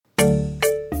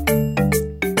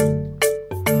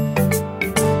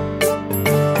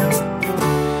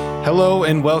Hello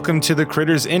and welcome to the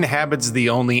Critters in Habits, the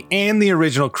only and the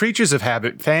original Creatures of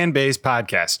Habit fan-based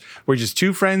podcast. We're just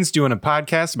two friends doing a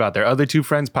podcast about their other two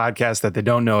friends' podcasts that they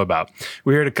don't know about.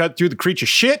 We're here to cut through the creature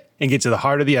shit and get to the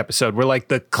heart of the episode. We're like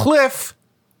the Cliff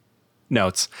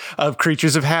Notes of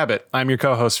Creatures of Habit. I'm your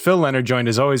co-host, Phil Leonard, joined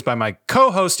as always by my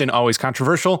co-host and always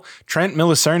controversial, Trent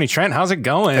Milicerny. Trent, how's it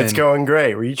going? It's going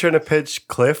great. Were you trying to pitch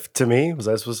Cliff to me? Was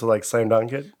I supposed to like slam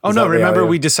dunk it? Oh, no, remember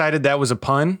we decided that was a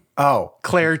pun? Oh.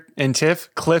 Claire and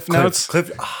Tiff, Cliff Notes. Cliff.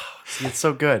 Oh, see, it's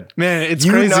so good. Man, it's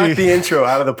you crazy. You knocked the intro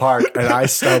out of the park and I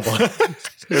stumbled.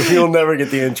 We'll never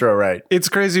get the intro right. It's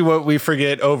crazy what we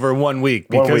forget over 1 week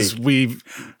because we've,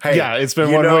 it's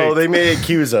been 1 week. They may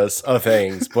accuse us of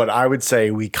things, but I would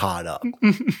say we caught up.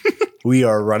 We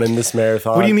are running this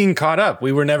marathon. What do you mean caught up?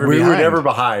 We were never behind. We were never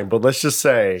behind, but let's just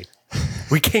say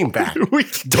we came back.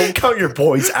 Don't count your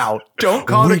boys out. Don't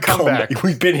call it a comeback.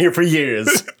 We've been here for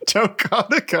years. Don't call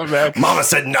it a comeback. Mama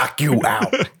said knock you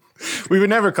out. We would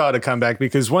never call it a comeback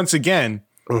because once again,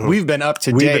 we've been up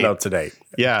to date. We've been up to date.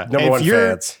 Yeah. Number one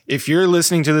fans. If you're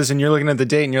listening to this and you're looking at the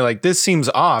date and you're like, this seems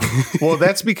off. Well,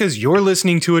 that's because you're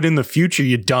listening to it in the future,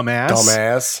 you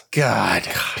dumbass. God.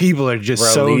 People are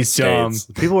just so dumb.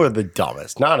 People are the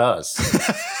dumbest, not us.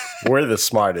 We're the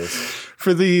smartest.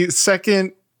 For the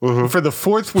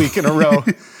fourth week in a row,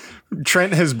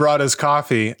 Trent has brought us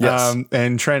coffee. Yes.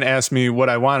 And Trent asked me what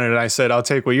I wanted. And I said, I'll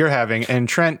take what you're having. And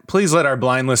Trent, please let our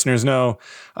blind listeners know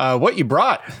what you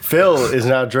brought. Phil is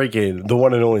now drinking the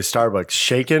one and only Starbucks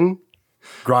shaken,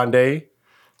 grande,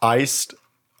 iced,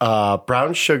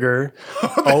 brown sugar,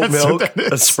 oat milk,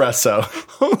 espresso.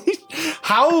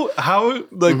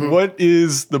 What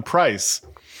is the price?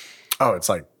 Oh, it's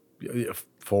like $3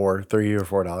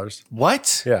 or $4.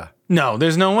 What? Yeah. No,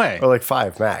 there's no way. Or like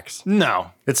 $5 max.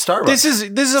 No. It's Starbucks. This is a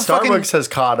Starbucks has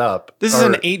caught up. This is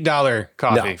an $8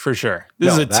 coffee for sure.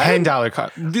 This is a $10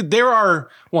 coffee. There are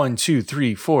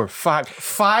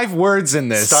 5 words in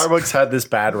this. Starbucks had this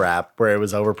bad rap where it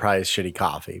was overpriced shitty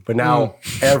coffee, but now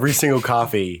every single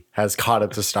coffee has caught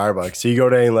up to Starbucks. So you go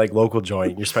to any like local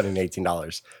joint, you're spending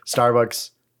 $18. Starbucks,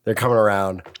 they're coming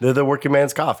around. They're the working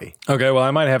man's coffee. Okay, well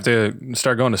I might have to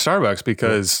start going to Starbucks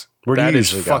because that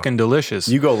is fucking delicious.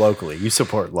 You go locally. You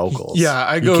support locals. Yeah,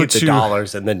 I go to the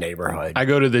dollars in the neighborhood. I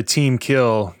go to the Team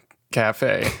Kill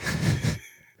Cafe.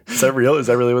 Is that real? Is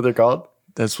that really what they're called?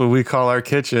 That's what we call our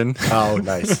kitchen. Oh,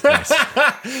 nice.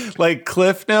 Like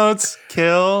Cliff Notes,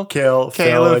 Kill,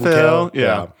 Kayla, Phil.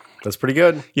 Yeah. That's pretty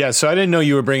good. Yeah, so I didn't know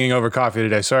you were bringing over coffee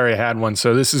today. Sorry, I had one.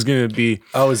 So this is going to be...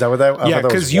 Oh, is that what that... Yeah,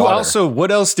 because you also... What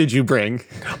else did you bring?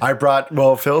 I brought...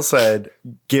 Well, Phil said,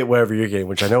 get whatever you're getting,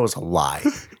 which I know is a lie.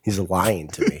 He's lying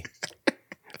to me.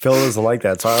 Phil doesn't like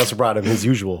that, so I also brought him his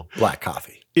usual black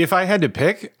coffee. If I had to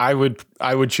pick, I would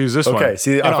choose this one. Okay,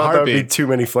 see, I thought that would be too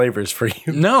many flavors for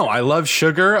you. No, I love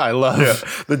sugar. I love... Yeah.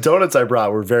 The donuts I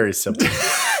brought were very simple.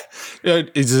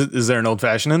 Is there an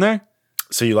old-fashioned in there?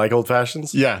 So you like old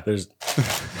fashions? Yeah. Just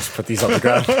put these on the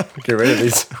ground. Get rid of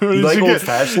these. You like old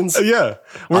fashions? Yeah.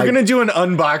 We're going to do an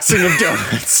unboxing of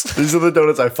donuts. These are the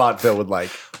donuts I thought Phil would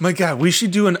like. My God, we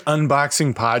should do an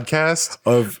unboxing podcast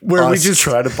of where we just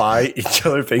try to buy each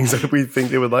other things that we think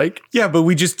they would like. Yeah, but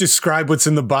we just describe what's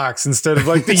in the box instead of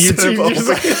like the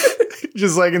YouTube.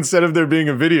 Just like instead of there being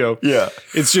a video. Yeah.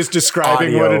 It's just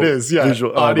describing what it is. Yeah.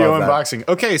 Visual, audio unboxing.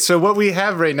 Okay, so what we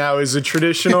have right now is a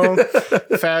traditional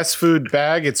fast food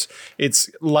bag. It's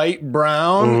light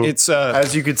brown. It's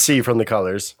as you could see from the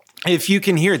colors. If you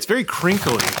can hear, it's very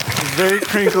crinkly. It's very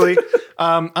crinkly.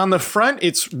 On the front,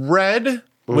 it's red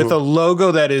with a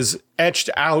logo that is etched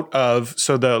out of.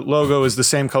 So the logo is the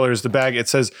same color as the bag. It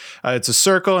says it's a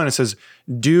circle and it says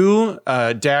do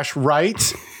dash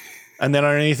right. And then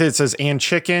underneath it says, and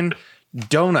chicken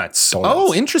donuts.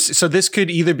 Oh, interesting. So this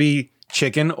could either be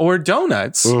chicken or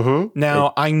donuts.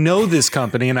 Now, I know this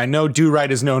company, and I know Do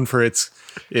Right is known for its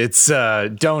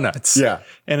donuts. Yeah.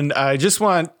 And I just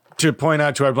want to point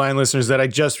out to our blind listeners that I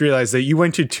just realized that you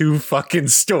went to two fucking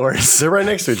stores. They're right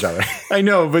next to each other. I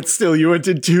know, but still, you went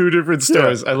to two different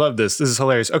stores. Yeah. I love this. This is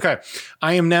hilarious. Okay.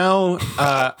 I am now,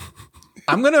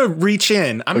 I'm going to reach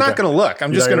in. I'm not going to look.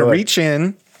 I'm just going to reach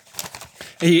in.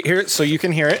 Here, so you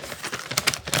can hear it.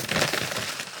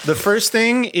 The first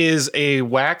thing is a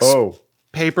wax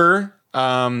paper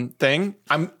thing.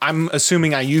 I'm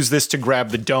assuming I use this to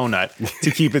grab the donut to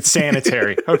keep it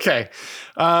sanitary. Okay.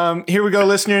 Here we go,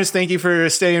 listeners. Thank you for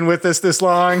staying with us this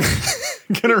long.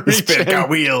 Gonna reach in. Got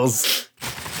wheels.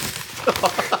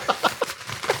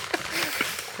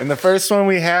 And the first one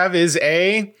we have is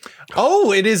it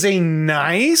is a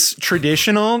nice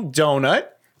traditional donut.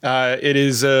 It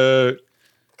is a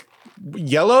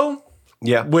yellow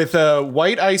Yeah. with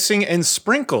white icing and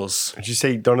sprinkles. Did you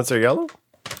say donuts are yellow?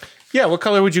 Yeah, what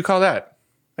color would you call that?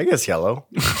 I guess yellow.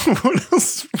 What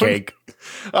else? Cake.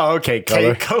 Oh, okay,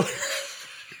 color. cake color.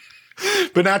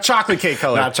 But not chocolate cake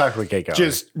color. Not chocolate cake color.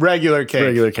 Just regular cake.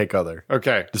 regular cake color.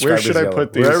 Okay. Described Where as should I yellow.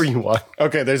 put these? Wherever you want.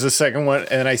 Okay, there's a second one,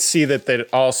 and I see that it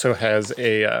also has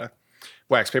a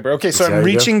wax paper. Okay, so There I'm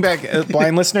you go. reaching back,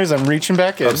 blind listeners, I'm reaching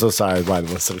back in. I'm so sorry, blind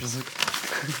listeners.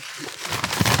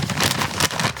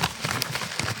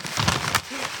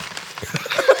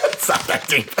 It's not that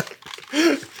deep.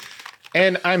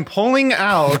 And I'm pulling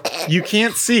out, you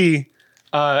can't see,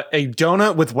 a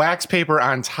donut with wax paper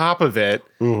on top of it.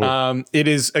 It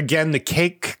is, again, the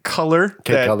cake color,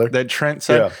 that Trent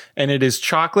said. Yeah. And it is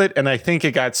chocolate, and I think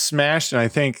it got smashed, and I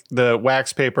think the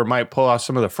wax paper might pull off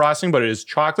some of the frosting, but it is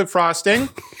chocolate frosting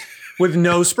with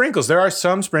no sprinkles. There are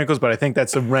some sprinkles, but I think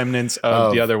that's the remnants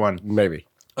of the other one. Maybe.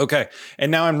 Okay,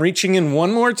 and now I'm reaching in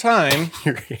one more time.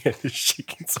 Your hand is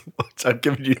shaking so much. I'm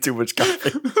giving you too much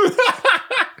coffee.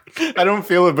 I don't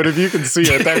feel it, but if you can see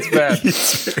it, that's bad.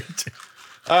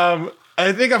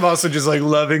 I think I'm also just like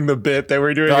loving the bit that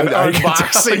we're doing an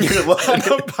unboxing on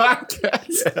a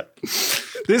podcast. Yeah.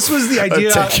 This was the idea.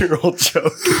 A 10-year-old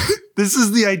joke. This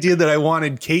is the idea that I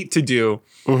wanted Kate to do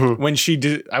when she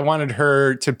did. I wanted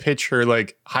her to pitch her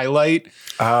like highlight.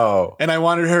 Oh. And I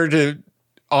wanted her to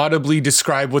audibly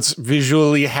describe what's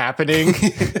visually happening.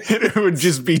 It would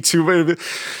just be too much.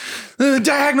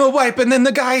 Diagonal wipe, and then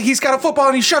the guy, he's got a football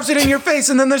and he shoves it in your face,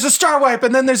 and then there's a star wipe,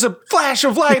 and then there's a flash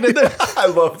of light. And, then, I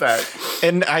love that.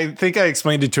 and I think I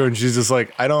explained it to her, and she's just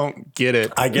like, I don't get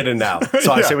it. I get it now.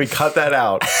 So I say we cut that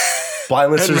out.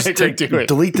 Blind listeners, make her do it.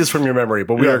 delete this from your memory,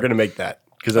 but we are going to make that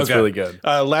because that's really good.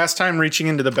 Last time reaching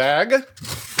into the bag.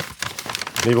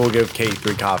 Maybe we'll give Kate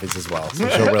 3 coffees as well, so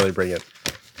she'll really bring it.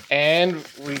 And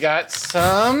we got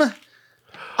some...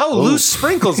 loose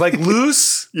sprinkles, like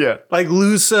loose, fries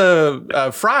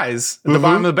at the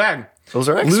bottom of the bag. Those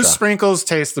are extra. Loose sprinkles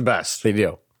taste the best. They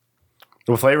do.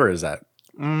 What flavor is that?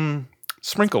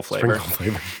 Sprinkle flavor. Sprinkle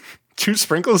flavor. Do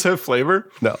sprinkles have flavor?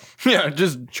 No. Yeah,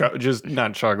 just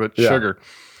not chocolate, sugar.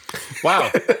 Wow,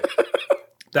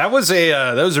 that was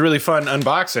a really fun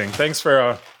unboxing. Thanks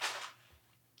for.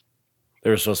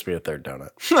 There was supposed to be a third donut.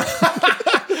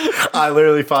 I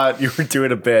literally thought you were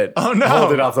doing a bit. Oh, no.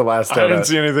 Holding off the last donut. I didn't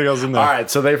see anything else in there. All right,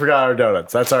 so they forgot our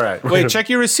donuts. That's all right. Wait, check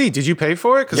your receipt. Did you pay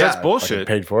for it? Because that's I bullshit.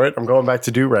 paid for it. I'm going back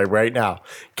to right now.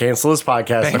 Cancel this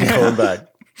podcast. I'm going back.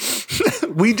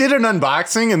 We did an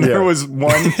unboxing and there was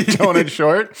one donut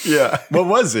short. Yeah. What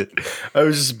was it? It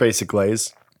was just basic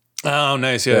Lay's. Oh,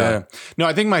 nice. Yeah. No,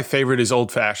 I think my favorite is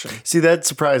old fashioned. See, that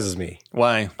surprises me.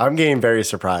 Why? I'm getting very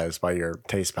surprised by your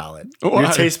taste palette. Why?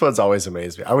 Your taste buds always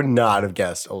amaze me. I would not have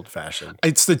guessed old fashioned.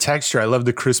 It's the texture. I love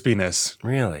the crispiness.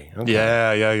 Really? Okay.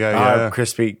 Yeah.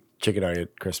 Crispy chicken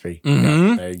nugget, crispy.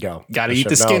 Yeah, there you go. Gotta eat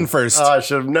the skin first. Oh, I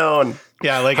should have known.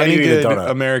 Yeah, like How do any you eat a good donut?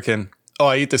 American. Oh,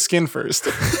 I eat the skin first.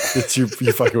 It's you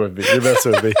fucking with me. You're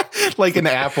messing with me. Like an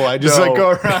apple. I just No. like go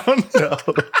around. No.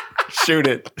 Shoot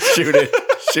it. Shoot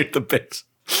the bitch.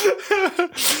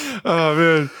 Oh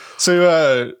man.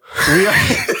 So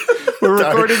we're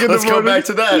recording in the morning. Let's go back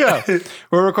to that. Yeah.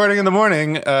 We're recording in the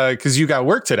morning because you got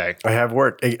work today. I have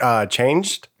work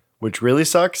changed, which really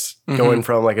sucks. Going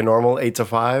from like a normal 8 to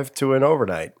 5 to an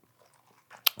overnight.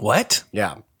 What?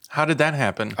 Yeah. How did that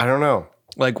happen? I don't know.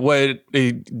 Like what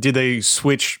did they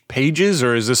switch pages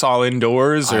or is this all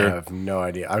indoors I or have no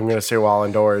idea. I'm going to say while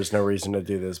indoors, no reason to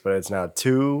do this, but it's now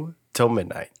 2 till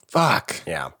midnight. fuck?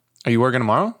 Yeah. Are you working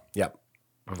tomorrow? Yep.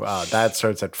 That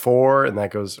starts at 4 and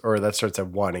that starts at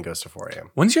 1 and goes to 4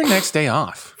 a.m. When's your next day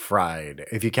off? Friday.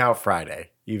 If you count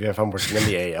Friday, even if I'm working in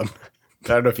the a.m. I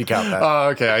don't know if you count that. Oh,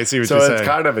 okay. I see what So you're it's saying.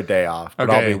 kind of a day off, but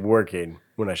I'll Okay. be working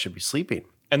when I should be sleeping.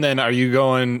 And then are you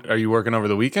working over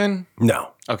the weekend?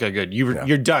 No. Okay, good.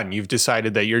 You're done. You've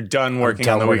decided that you're done working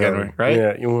on the weekend, right?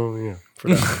 Yeah. Yeah. For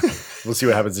now. We'll see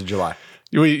what happens in July.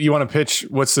 You want to pitch,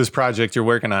 what's this project you're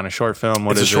working on? A short film?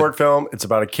 What It's a is short film. It's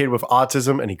about a kid with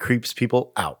autism and he creeps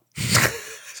people out.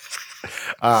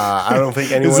 I don't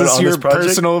think anyone Is this on your this project.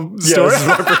 personal Yeah, story? this is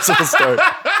my personal story.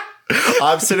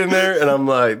 I'm sitting there and I'm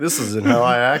like, this isn't how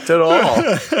I act at all.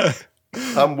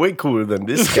 I'm way cooler than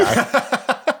this guy.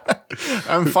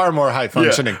 I'm far more high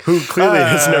functioning. Who clearly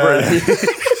has never.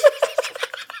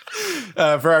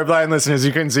 For our blind listeners,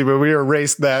 you couldn't see, but we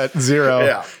erased that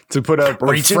zero to put up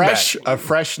Reaching a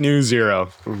fresh new zero.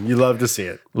 You love to see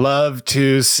it. Love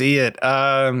to see it.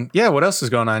 Yeah, what else is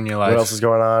going on in your life? What else is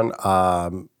going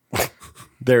on?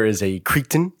 There is a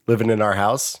Cretan living in our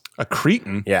house. A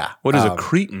Cretan? Yeah. What is a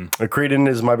Cretan? A Cretan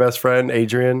is my best friend,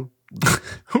 Adrian.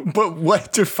 But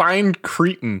what define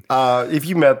cretin? If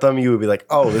you met them, you would be like,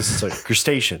 oh, this is a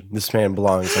crustacean. This man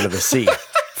belongs under the sea,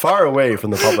 far away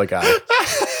from the public eye.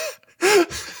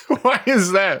 Why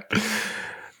is that?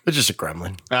 It's just a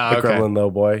gremlin. Ah, okay. Gremlin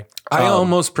little boy. I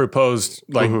almost proposed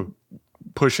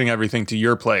pushing everything to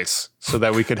your place so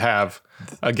that we could have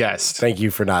a guest. Thank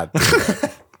you for not.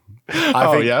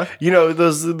 Yeah? You know,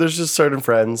 there's just certain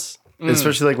friends,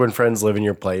 especially like when friends live in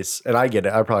your place. And I get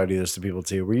it. I probably do this to people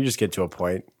too, where you just get to a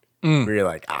point where you're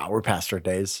like, we're past our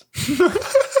days.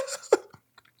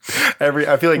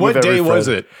 I feel like What day was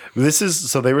it?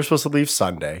 So they were supposed to leave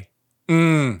Sunday.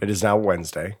 It is now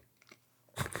Wednesday.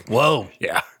 Whoa.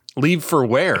 Yeah. Leave for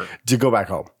where? To go back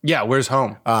home. Yeah, where's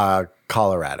home?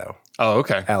 Colorado, Oh,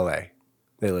 okay. LA.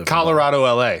 They live Colorado,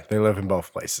 LA. They live in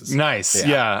both places. Nice.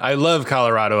 Yeah. I love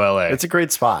Colorado, LA. It's a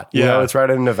great spot. You know, it's right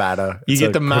in Nevada. You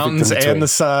get the mountains and the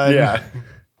sun. Yeah.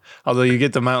 Although you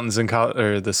get the mountains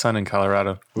or the sun in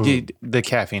Colorado. The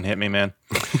caffeine hit me, man.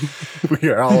 We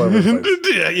are all over the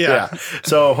place. Yeah.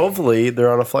 So hopefully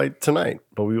they're on a flight tonight,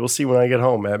 but we will see when I get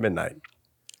home at midnight.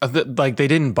 Like they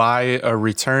didn't buy a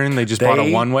return. They just bought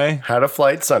a one-way. Had a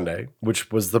flight Sunday,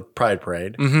 which was the Pride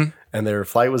Parade. And their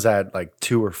flight was at like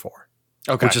 2 or 4.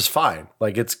 Okay. Which is fine.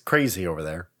 Like it's crazy over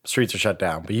there. Streets are shut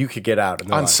down, but you could get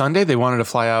out. On Sunday, they wanted to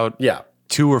fly out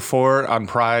 2 or 4 on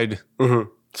Pride. So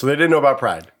they didn't know about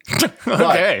Pride.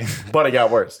 Okay. But it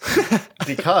got worse.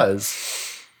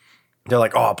 Because they're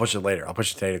like, I'll push it later. I'll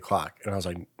push it to 8 o'clock. And I was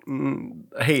like,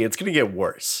 hey, it's going to get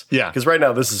worse. Yeah. Because right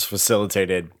now this is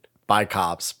facilitated by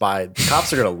cops. The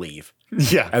cops are going to leave.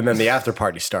 Yeah. And then the after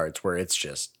party starts where it's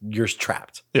just, you're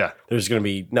trapped. Yeah. There's going to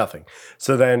be nothing.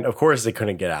 So then, of course, they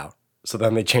couldn't get out. So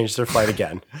then they changed their flight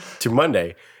again to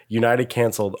Monday. United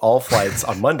canceled all flights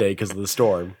on Monday because of the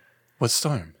storm. What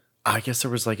storm? I guess there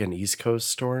was like an East Coast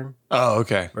storm Oh,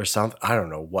 okay. or something. I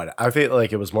don't know what. I feel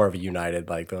like it was more of a United,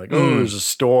 like they're like, oh, there's a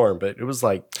storm. But it was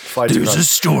like, flights There's a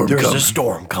storm There's coming. a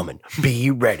storm coming. Be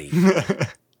ready.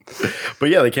 But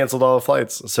yeah, they canceled all the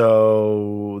flights.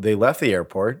 So they left the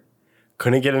airport,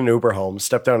 couldn't get an Uber home,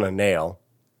 stepped on a nail.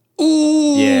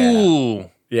 Ooh.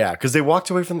 Yeah, because they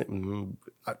walked away from the.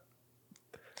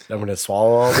 I'm going to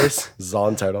swallow all this. This is all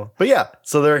in title. But yeah,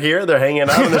 so they're here, they're hanging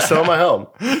out, and they're still in my home.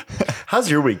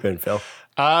 How's your week been, Phil?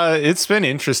 It's been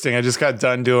interesting. I just got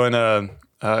done doing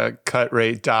a cut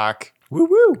rate doc. Woo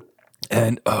woo.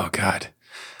 And oh God.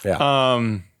 Yeah.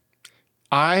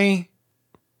 I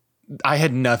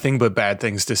had nothing but bad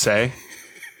things to say.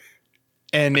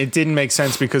 And it didn't make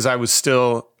sense because I was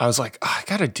like, I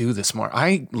got to do this more.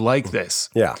 I like this.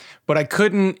 Yeah. But I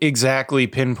couldn't exactly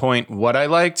pinpoint what I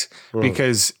liked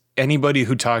because anybody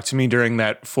who talked to me during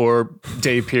that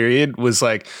 4-day period was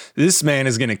like, this man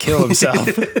is going to kill himself.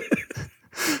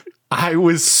 I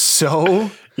was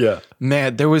so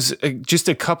mad. There was just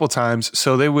a couple times.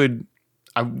 So they wouldn't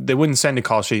send a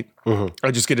call sheet.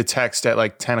 I just get a text at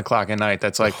like 10 o'clock at night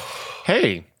that's like,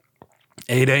 hey,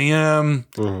 8 a.m.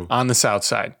 On the south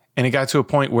side. And it got to a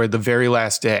point where the very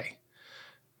last day,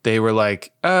 they were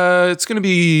like, it's going to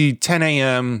be 10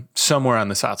 a.m. somewhere on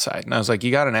the south side. And I was like,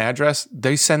 you got an address?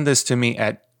 They send this to me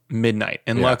at midnight.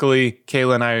 And luckily,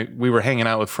 Kayla and we were hanging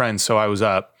out with friends, so I was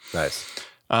up. Nice.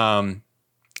 And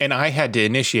I had to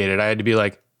initiate it. I had to be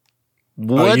like,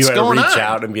 what's going on? Reach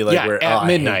out and be like, at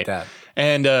midnight. I hate that.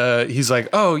 And he's like,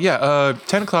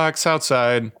 10 o'clock south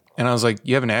side. And I was like,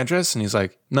 you have an address? And he's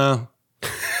like, no.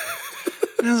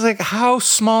 And I was like, how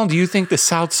small do you think the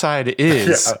south side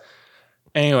is? Yeah.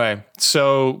 Anyway,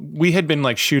 so we had been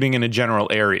like shooting in a general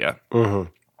area.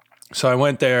 So I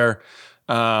went there.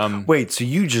 Wait, so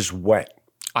you just went?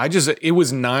 It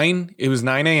was 9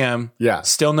 a.m. Yeah.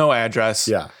 Still no address.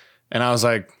 Yeah. And I was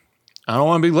like, I don't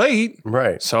want to be late.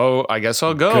 Right. So I guess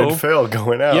I'll go. Good Phil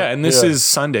going out. Yeah. And this is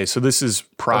Sunday. So this is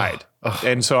Pride.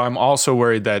 And so I'm also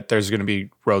worried that there's going to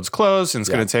be roads closed and it's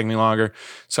going to take me longer.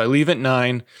 So I leave at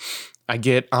 9. I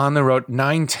get on the road,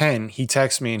 9:10. He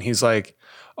texts me and he's like,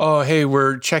 oh, hey,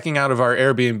 we're checking out of our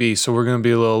Airbnb. So we're going to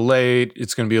be a little late.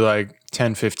 It's going to be like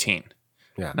 10:15.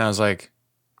 Yeah. And I was like,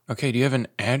 okay, do you have an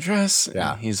address?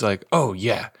 Yeah. And he's like, oh,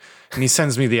 yeah. And he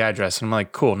sends me the address. And I'm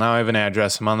like, cool. Now I have an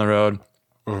address. I'm on the road.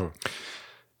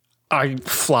 I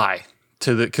fly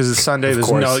because it's Sunday. There's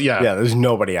there's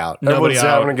nobody out. Nobody Everyone's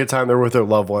having a good time. They're with their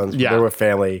loved ones. Yeah. They're with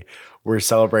family. We're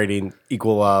celebrating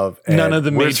equal love. And none of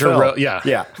the major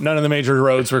none of the major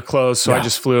roads were closed. So I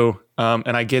just flew.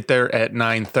 And I get there at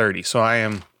 9:30. So I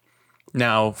am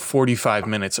now 45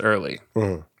 minutes early.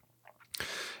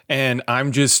 And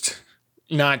I'm just,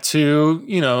 not to,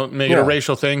 make it a Yeah.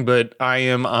 racial thing, but I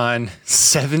am on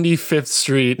 75th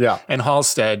Street Yeah. and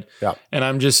Halstead. Yeah. And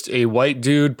I'm just a white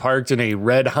dude parked in a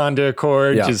red Honda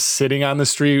Accord, Yeah. just sitting on the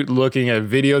street looking at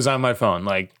videos on my phone.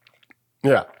 Like,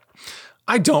 Yeah.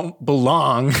 I don't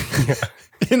belong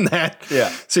in that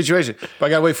Yeah. situation. But I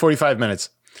got to wait 45 minutes.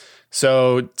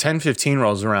 So 10:15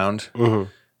 rolls around.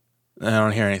 Mm-hmm. I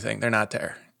don't hear anything. They're not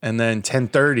there. And then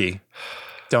 10:30,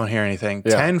 don't hear anything.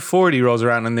 Yeah. 10:40 rolls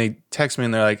around and they text me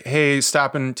and they're like, hey,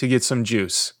 stopping to get some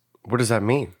juice. What does that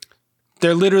mean?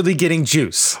 They're literally getting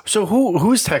juice. So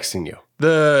who's texting you?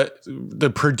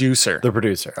 The producer. The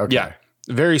producer. Okay. Yeah.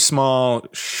 Very small,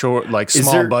 short, like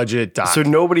small there- budget doc. So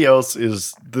nobody else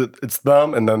it's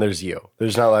them and then there's you.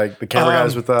 There's not like the camera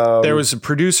guys with them. there was a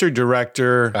producer,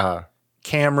 director, uh,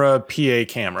 camera, PA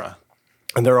camera.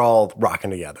 and they're all rocking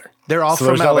together. They're all So from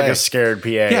there's not LA. like a scared PA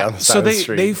Yeah, on the side so of the they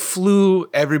street. flew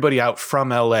everybody out from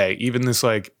LA, even this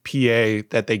like PA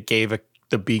that they gave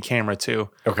the B camera to,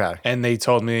 Okay. and they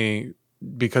told me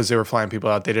because they were flying people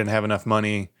out, they didn't have enough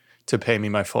money to pay me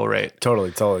my full rate,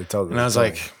 Totally. and I was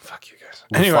like, "Fuck you guys."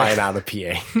 We're Anyway, flying out of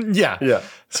PA. yeah, Yeah.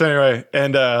 So anyway,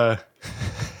 and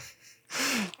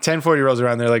 10:40 rolls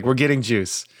around, they're like, "We're getting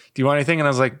juice. Do you want anything?" And I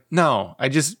was like, "No, I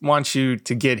just want you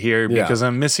to get here Yeah. because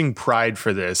I'm missing Pride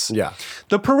for this." Yeah.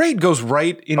 The parade goes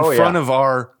right in Oh, front yeah. of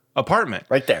our apartment.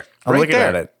 Right there. I'm Right looking there.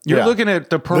 at it. You're Yeah. looking at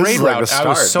the This parade is like route. the I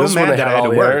was start. so This is when mad they that I had had to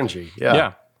all the work. energy.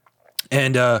 Yeah.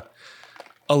 And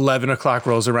 11 o'clock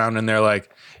rolls around and they're like,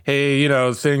 hey,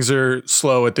 things are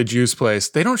slow at the juice place.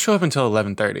 They don't show up until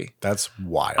 11:30. That's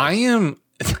wild.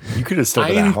 You could have still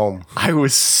been at home. I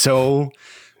was so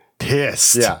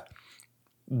pissed. Yeah.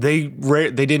 They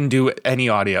didn't do any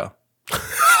audio.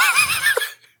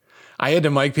 I had to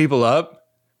mic people up,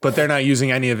 but they're not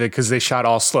using any of it because they shot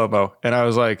all slow-mo. And I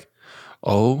was like,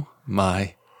 oh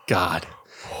my God.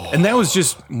 And that was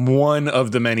just one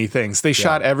of the many things. They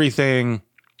shot everything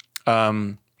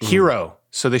hero.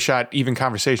 So they shot even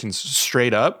conversations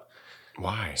straight up.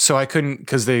 Why? So I couldn't,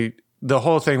 because the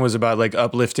whole thing was about like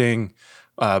uplifting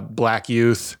Black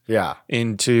youth Yeah.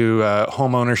 into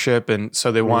home ownership. And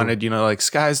so they wanted, like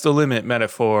sky's the limit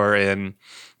metaphor and,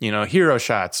 hero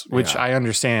shots, which Yeah. I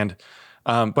understand.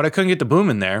 But I couldn't get the boom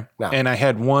in there. No. And I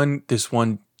had this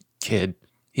one kid,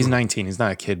 he's 19, he's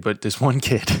not a kid, but this one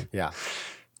kid, Yeah.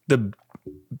 the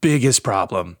biggest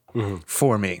problem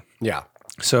for me. Yeah.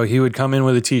 So he would come in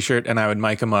with a t-shirt and I would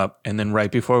mic him up. And then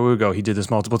right before we would go, he did this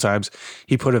multiple times.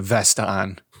 He put a vest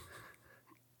on.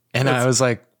 And I was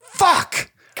like,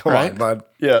 fuck. Come right? on, bud.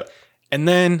 Yeah. And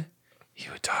then he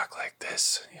would talk like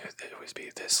this. It would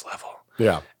be this level.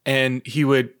 Yeah. And he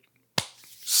would,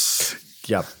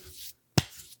 Yep.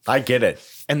 I get it.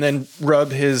 and then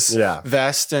rub his Yeah.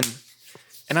 vest. And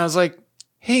I was like,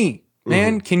 hey,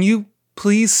 man, can you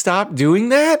please stop doing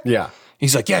that? Yeah.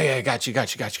 He's like, yeah, got you.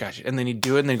 And then he'd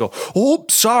do it and then he'd go, oh,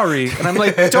 sorry. And I'm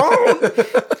like, don't,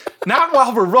 not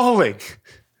while we're rolling.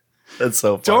 That's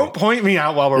so funny. Don't point me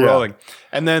out while we're Yeah. rolling.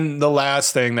 And then the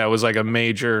last thing that was like a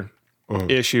major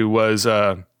issue was,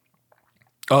 the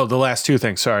last two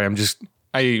things. Sorry,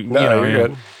 you're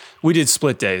good. we did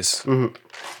split days.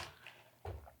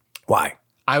 Why?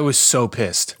 I was so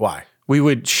pissed. Why? We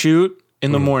would shoot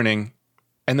in the morning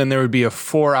and then there would be a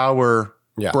 4-hour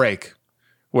Yeah. break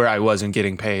where I wasn't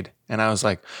getting paid. And I was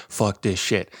like, fuck this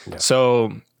shit.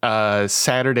 So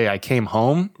Saturday I came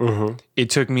home. It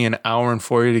took me an hour and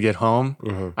 40 to get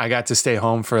home. I got to stay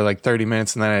home for like 30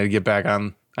 minutes and then I had to get back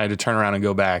on. I had to turn around and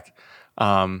go back.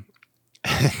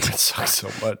 That sucks so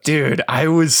much. Dude,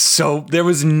 there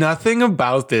was nothing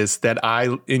about this that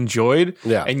I enjoyed.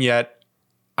 Yeah. And yet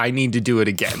I need to do it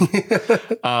again.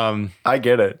 I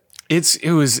get it.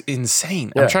 It was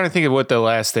insane. Yeah. I'm trying to think of what the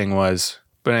last thing was.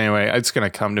 But anyway, it's going to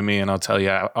come to me and I'll tell you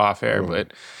off air.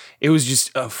 But it was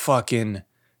just a fucking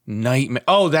nightmare.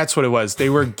 Oh, that's what it was. They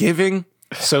were giving.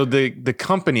 So the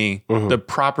company, the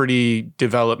property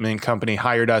development company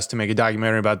hired us to make a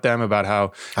documentary about them, about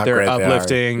how they're great they are.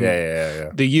 uplifting Yeah.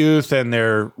 the youth and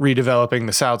they're redeveloping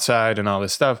the South Side and all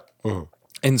this stuff.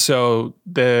 And so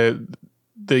the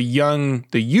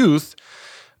youth,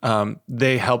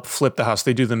 they help flip the house.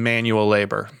 They do the manual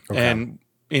labor. And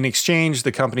in exchange,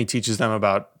 the company teaches them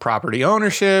about property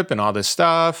ownership and all this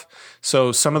stuff.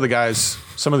 So some of the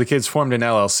kids formed an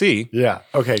LLC Yeah.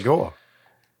 Okay, cool.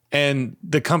 and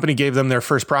the company gave them their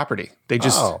first property. They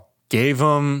just Oh. gave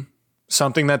them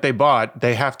something that they bought.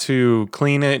 They have to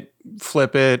clean it,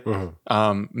 flip it,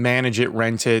 manage it,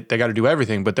 rent it. They got to do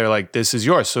everything, but they're like, this is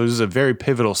yours. So this is a very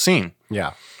pivotal scene.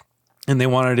 Yeah. And they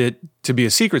wanted it to be a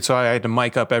secret. So I had to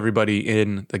mic up everybody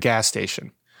in the gas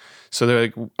station. So they're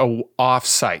like off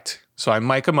site. So I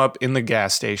mic them up in the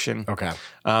gas station. Okay.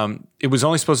 It was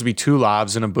only supposed to be 2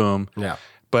 lavs and a boom. Yeah.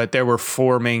 But there were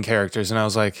 4 main characters. And I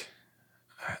was like,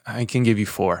 I can give you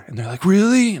 4. And they're like,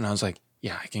 really? And I was like,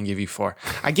 yeah, I can give you 4.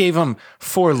 I gave them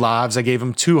 4 lavs. I gave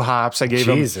them 2 hops. I gave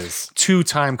them 2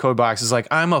 time code boxes. Like,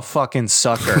 I'm a fucking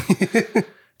sucker.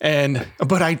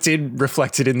 But I did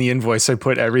reflect it in the invoice. I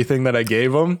put everything that I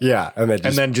gave them. Yeah. And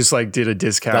then just like did a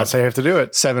discount. That's how you have to do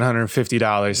it.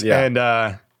 $750. Yeah.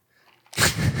 And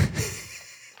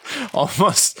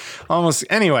almost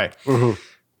anyway.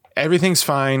 Everything's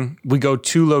fine. We go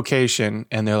to location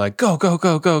and they're like, go.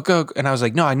 And I was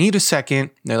like, no, I need a second. And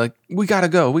they're like, we gotta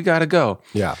go.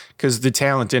 Yeah. Because the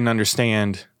talent didn't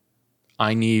understand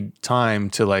I need time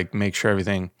to like make sure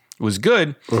everything was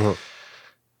good.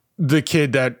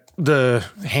 The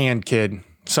hand kid,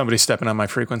 somebody stepping on my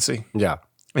frequency. Yeah.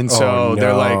 And so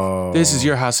they're like, this is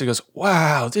your house. He goes,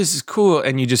 wow, this is cool.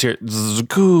 And you just hear,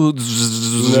 cool.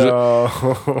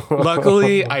 No.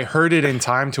 Luckily, I heard it in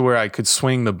time to where I could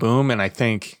swing the boom, and I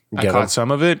think I caught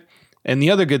some of it. And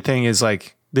the other good thing is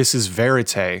like, this is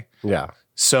verite. Yeah.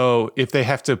 So if they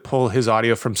have to pull his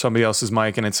audio from somebody else's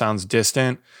mic and it sounds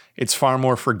distant, it's far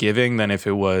more forgiving than if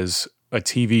it was a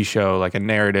TV show, like a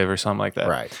narrative or something like that.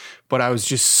 Right. But I was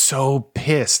just so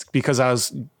pissed because I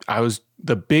was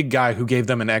the big guy who gave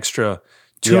them an extra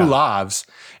 2 lavs,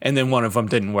 and then one of them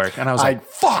didn't work. And I was like,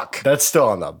 fuck. That's still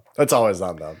on them. That's always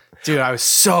on them. Dude, I was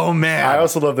so mad. I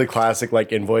also love the classic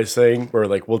like invoice thing where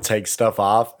like we'll take stuff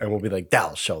off and we'll be like,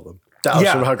 that'll show them. That'll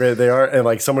show them how great they are. And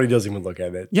like somebody doesn't even look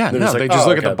at it. Yeah, They're no, just they like, just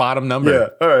look okay. at the bottom number. Yeah,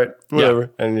 all right,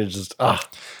 whatever. And you're just,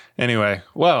 Anyway,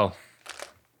 well,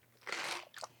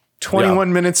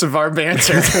 21 minutes of our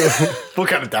banter. We'll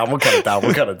cut it down.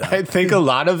 I think a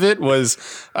lot of it was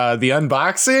the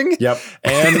unboxing. Yep.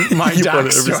 And my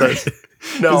doc story.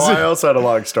 No, I also had a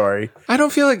long story. I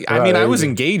don't feel like, I was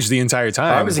engaged the entire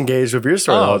time. I was engaged with your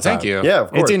story the whole time. Thank you. Yeah,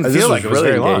 of course. It didn't feel like it was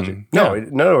very long. No,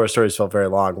 none of our stories felt very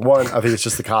long. 1, I think it's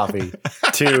just the coffee.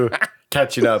 2,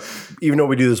 catching up. Even though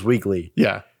we do this weekly.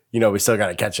 Yeah. You know, we still got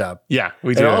to catch up. Yeah,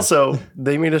 we do. And also,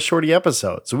 they made a shorty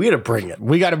episode, so we got to bring it.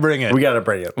 We got to bring it.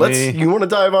 You want to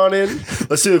dive on in?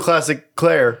 Let's do a classic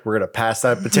Claire. We're going to pass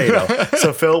that potato.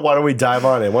 So, Phil, why don't we dive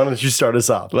on in? Why don't you start us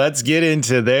off? Let's get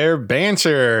into their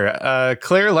banter.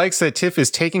 Claire likes that Tiff is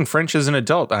taking French as an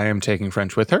adult. I am taking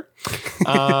French with her.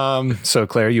 So,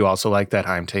 Claire, you also like that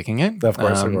I'm taking it. Of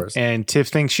course. And Tiff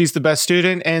thinks she's the best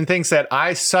student and thinks that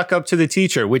I suck up to the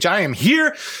teacher, which I am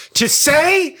here to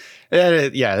say.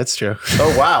 Yeah, that's true.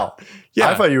 Oh, wow. Yeah.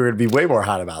 I thought you were going to be way more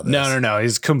hot about this. No.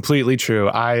 It's completely true.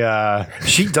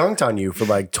 She dunked on you for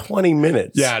like 20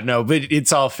 minutes. Yeah, no, but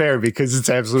it's all fair because it's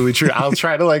absolutely true. I'll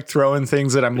try to like throw in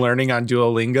things that I'm learning on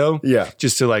Duolingo. Yeah.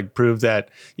 Just to like prove that,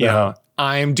 you know,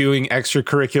 I'm doing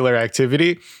extracurricular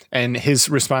activity. And his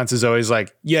response is always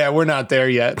like, yeah, we're not there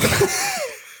yet.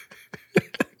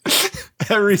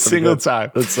 Every single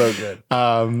time. That's so good.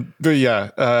 But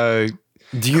yeah,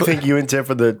 do you think you and Tiff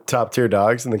are the top tier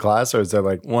dogs in the class, or is there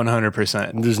like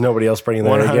 100%? There's nobody else bringing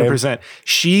their 100%.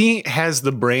 She has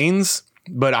the brains,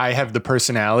 but I have the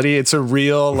personality. It's a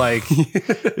real like,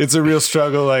 it's a real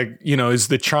struggle. Like, you know, is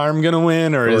the charm gonna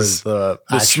win, or is the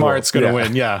smarts gonna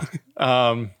win? Yeah.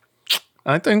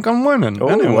 I think I'm winning. Oh,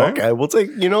 anyway. Okay. We'll take,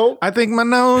 you know. I think my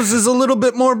nose is a little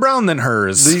bit more brown than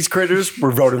hers. These critters were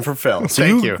voting for Phil. So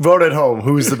Thank you. Vote at home.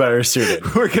 Who's the better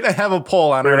student? We're going to have a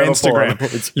poll on our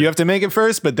Instagram. You have to make it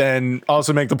first, but then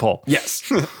also make the poll.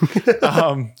 Yes.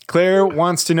 Claire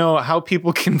wants to know how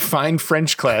people can find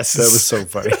French classes. That was so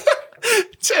funny.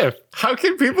 Tiff, how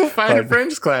can people find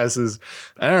French classes?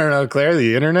 I don't know, Claire,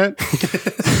 the internet?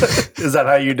 Is that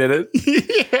how you did it?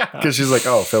 Yeah. Because she's like,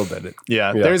 oh, Phil did it.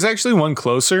 Yeah. There's actually one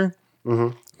closer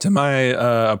to my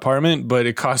apartment, but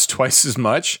it costs twice as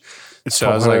much. It's so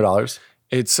I was like, $1,200.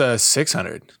 It's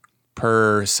 $600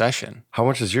 per session. How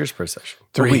much is yours per session?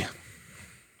 3.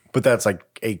 But that's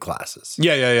like 8 classes.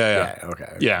 Yeah.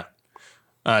 Okay. Yeah.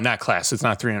 Not class. It's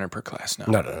not $300 per class.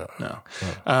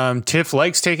 No. Tiff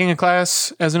likes taking a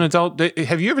class as an adult.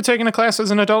 Have you ever taken a class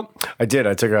as an adult? I did.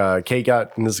 I took a Kate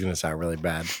got, and this is going to sound really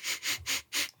bad.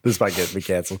 This might get me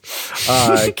canceled.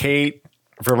 Kate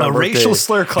for my birthday. Racial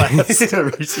slur class.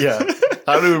 Yeah.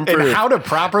 How to improve. And how to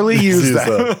properly use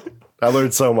that. I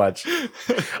learned so much.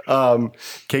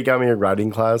 Kate got me a writing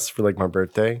class for like my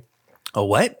birthday. A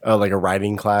what? Like a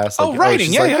writing class. Like,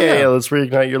 writing. Yeah, hey, let's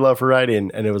reignite your love for writing.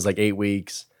 And it was like 8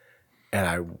 weeks.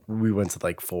 And we went to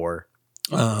like 4.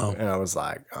 Oh. And I was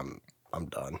like, I'm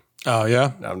done. Oh,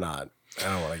 yeah? I'm not. I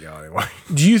don't want to go anymore.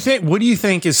 What do you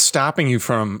think is stopping you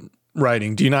from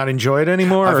writing? Do you not enjoy it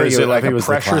anymore? Or is it like a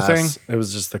pressure thing? It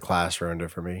was just the class ruined it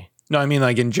for me. No, I mean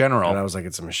like in And I general. was like,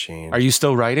 it's a machine. Are you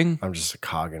still writing? I'm just a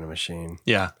cog in a machine.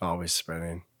 Yeah. Always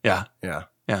spinning. Yeah. Yeah.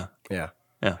 Yeah. Yeah.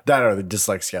 Yeah. That or the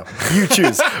dyslexia. You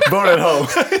choose. Vote at home.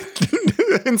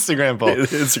 Instagram poll.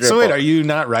 Instagram So wait, poll. are you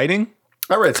not writing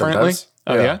I write currently? sometimes.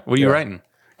 Oh yeah. What are you writing?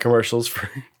 Commercials for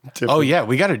Tiffany. Oh yeah,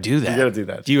 we got to do that. You gotta do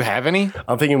that. Do you have any?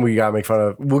 I'm thinking we gotta make fun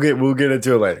of. We'll get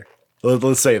into it later.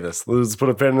 Let's say this. Let's put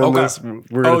a pin in Okay. this.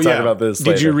 We're gonna talk about this.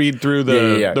 Did you later. read through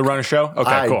the run of show? Okay,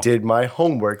 I cool. did my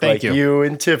homework Thank like you. you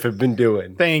and Tiff have been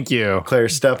doing. Thank you. Claire,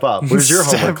 step up. What is your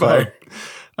Step homework,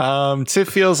 Claire? Tiff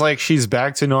feels like she's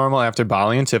back to normal after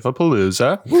Bali and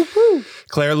Tiffapalooza.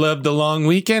 Claire loved the long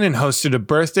weekend and hosted a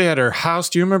birthday at her house.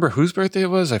 Do you remember whose birthday it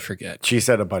was? I forget. She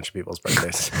said a bunch of people's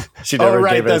birthdays. She never Oh,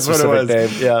 right. gave it a That's what it specific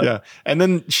was. name. Yeah. Yeah. And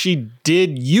then she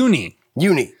did uni.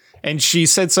 Uni. And she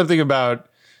said something about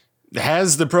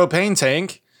has the propane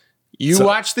tank. You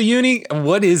watched the uni?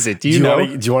 What is it? Do you know?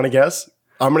 Do you want to guess?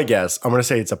 I'm gonna guess. I'm gonna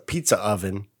say it's a pizza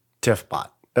oven Tiff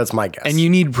bot. That's my guess. And you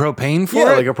need propane for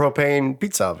yeah, it? like a propane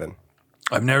pizza oven.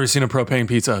 I've never seen a propane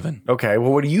pizza oven. Okay.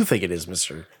 Well, what do you think it is,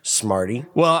 Mr. Smarty?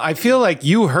 Well, I feel like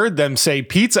you heard them say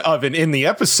pizza oven in the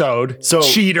episode. So-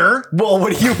 cheater. Well,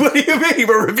 what do you mean?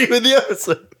 We're reviewing the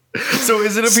episode. So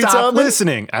is it a pizza Stop oven?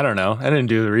 listening. I don't know. I didn't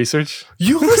do the research.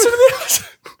 You listen to the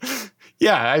episode.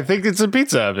 Yeah, I think it's a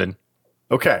pizza oven.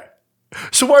 Okay.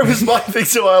 So why was my thing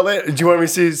so outlandish? Do you want me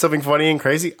to see something funny and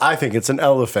crazy? I think it's an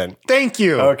elephant. Thank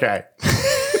you. Okay.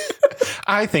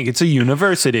 I think it's a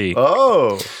university.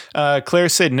 Oh. Claire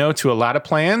said no to a lot of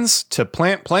plans to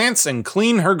plant plants and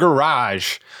clean her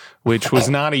garage, which was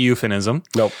not a euphemism.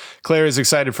 Nope. Claire is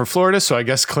excited for Florida, so I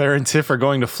guess Claire and Tiff are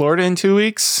going to Florida in 2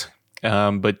 weeks.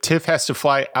 But Tiff has to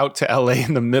fly out to LA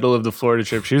in the middle of the Florida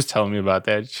trip. She was telling me about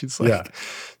that. She's like, Yeah.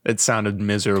 it sounded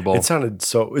miserable. It sounded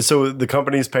so the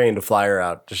company's paying to fly her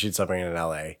out to shoot something in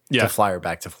LA Yeah. to fly her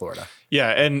back to Florida. Yeah,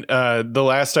 and the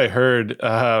last I heard,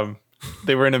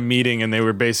 they were in a meeting and they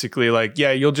were basically like,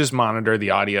 "Yeah, you'll just monitor the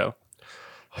audio."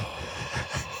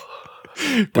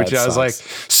 Which I was sucks. like,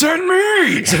 "Send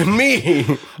me!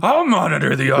 Me. I'll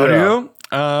monitor the audio."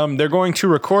 They're going to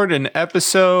record an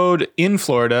episode in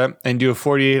Florida and do a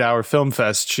 48-hour film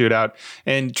fest shootout.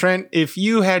 And Trent, if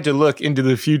you had to look into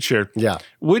the future, Yeah.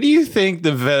 what do you think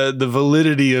the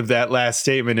validity of that last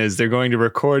statement is? They're going to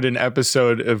record an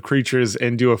episode of Creatures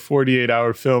and do a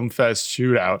 48-hour film fest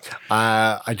shootout.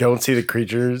 I don't see the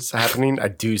creatures happening. I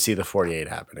do see the 48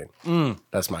 happening.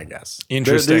 That's my guess.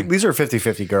 Interesting. These are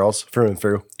 50-50 girls through and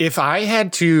through. If I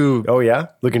had to Oh, yeah?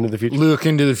 Look into the future. look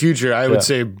into the future, I Yeah. would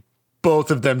say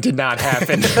both of them did not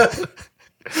happen.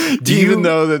 Do Even you-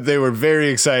 though that they were very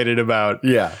excited about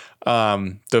Yeah.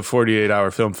 the 48-hour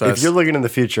film fest. If you're looking in the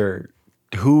future,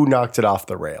 who knocked it off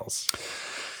the rails?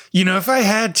 You know, if I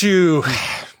had to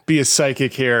be a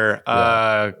psychic here,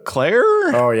 Claire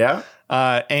Oh, yeah?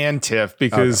 and Tiff,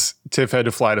 because Tiff had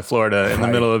to fly to Florida in the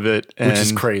middle of it. Which is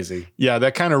and crazy. yeah,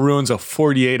 that kind of ruins a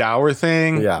 48-hour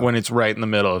thing Yeah. when it's right in the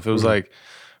middle. If it was like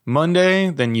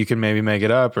Monday, then you can maybe make it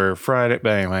up, or Friday.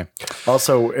 But anyway,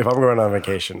 Also, if I'm going on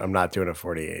vacation, I'm not doing a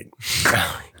 48.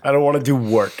 I don't want to do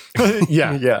work.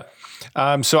 yeah.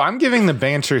 Yeah. So I'm giving the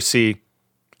banter C.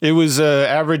 It was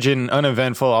average and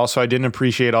uneventful. Also, I didn't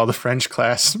appreciate all the French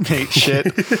classmate shit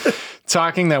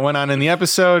talking that went on in the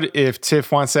episode. If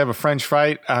Tiff wants to have a French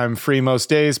fight, I'm free most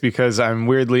days because I'm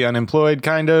weirdly unemployed,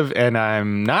 kind of, and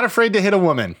I'm not afraid to hit a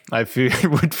woman. I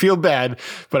would feel bad,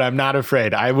 but I'm not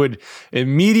afraid. I would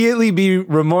immediately be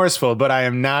remorseful, but I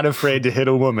am not afraid to hit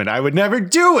a woman. I would never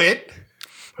do it,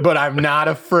 but I'm not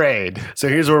afraid. So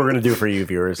here's what we're going to do for you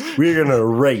viewers. We're going to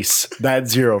erase that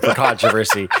 0 for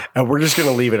controversy, and we're just going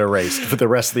to leave it erased for the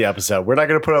rest of the episode. We're not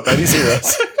going to put up any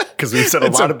zeros because we've said a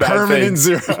lot of bad permanent things.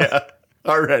 zero. Yeah.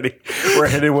 Already. We're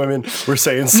hitting women. We're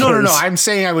saying slurs. No. I'm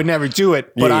saying I would never do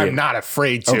it, but Yeah, I'm yeah. not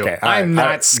afraid to. Okay. all I'm right, not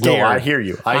all right. scared. No, I hear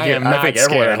you. I am not think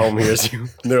everyone scared. at home hears you.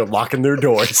 They're locking their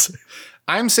doors.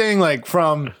 I'm saying like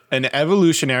from an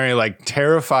evolutionary, like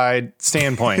terrified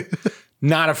standpoint,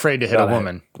 not afraid to hit a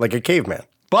woman, Like a caveman.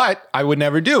 but I would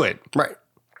never do it. Right.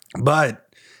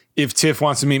 But if Tiff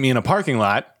wants to meet me in a parking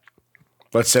lot,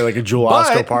 Let's say like a Jewel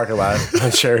But- Osco parking lot on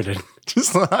Sheridan.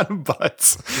 just a lot of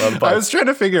butts. lot of butts. I was trying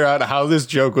to figure out how this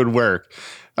joke would work.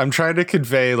 I'm trying to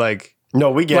convey like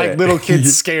No, we get it. little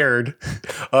kids scared,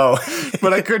 Oh.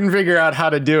 but I couldn't figure out how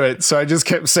to do it. So I just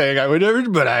kept saying I would never,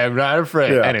 but I am not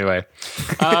afraid. Yeah. Anyway,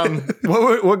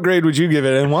 what grade would you give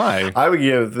it and why? I would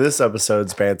give this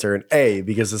episode's banter an A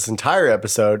because this entire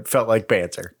episode felt like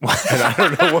banter. And I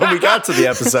don't know when we got to the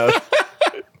episode.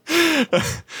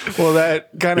 Well, that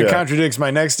kind of Yeah. contradicts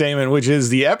my next statement, which is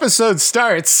the episode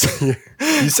starts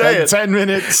You say at it. 10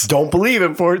 minutes, Don't believe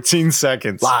him. 14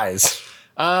 seconds. Lies.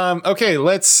 Okay,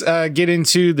 let's get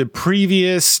into the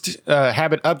previous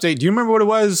habit update. Do you remember what it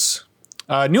was?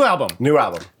 New album. New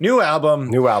album. New album.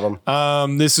 New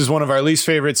album. This is one of our least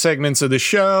favorite segments of the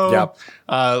show.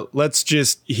 Yep. Let's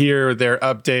just hear their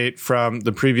update from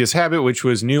the previous habit, which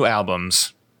was new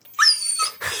albums.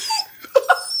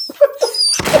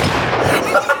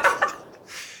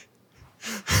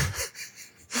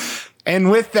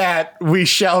 And with that, we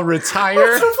shall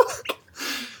retire.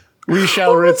 We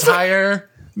shall retire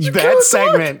that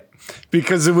segment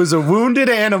because it was a wounded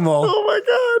animal. Oh my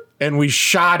God. And we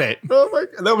shot it. Oh my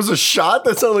God. That was a shot?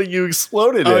 That sounded like you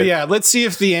exploded Oh, it. yeah. Let's see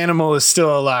if the animal is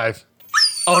still alive.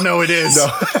 Oh, no, it is.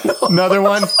 No. Another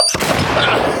one.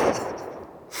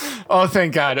 Oh,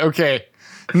 thank God. Okay.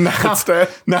 Now, It's dead.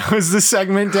 now is the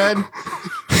segment dead?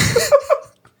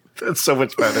 That's so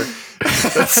much better.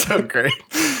 That's so great.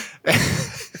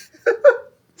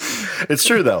 It's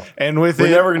true, though. And with We're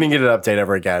it, never going to get an update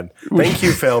ever again. Thank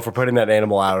you, Phil, for putting that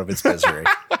animal out of its misery.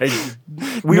 We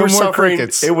No were more suffering.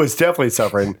 crickets. It was definitely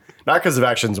suffering, not because of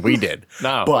actions we did.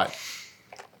 No. But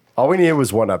all we needed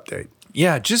was one update.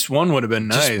 yeah, just one would have been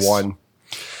nice. Just one.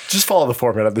 Just follow the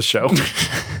format of the show.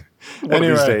 One of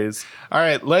these Anyway. days. All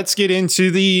right, let's get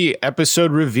into the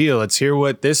episode reveal. Let's hear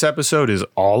what this episode is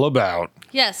all about.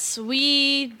 Yes,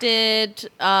 we did.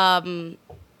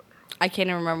 I can't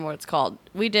even remember what it's called.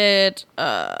 We did.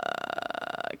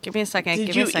 Give me a second. Did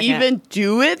give me you a second. even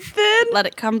do it then? Let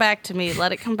it come back to me.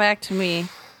 Let it come back to me.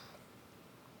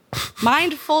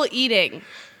 Mindful eating.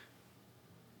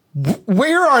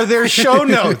 Where are their show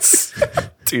notes?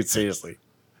 Dude, seriously.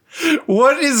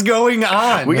 What is going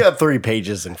on? We got 3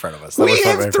 pages in front of us. That We was not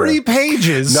have very 3 fair.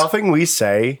 pages. Nothing we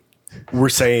say, we're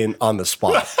saying on the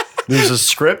spot. There's a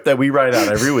script that we write out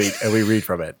every week and we read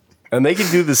from it. And they can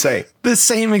do the same. The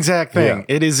same exact thing.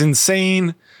 Yeah. It is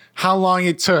insane how long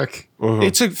it took.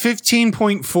 It took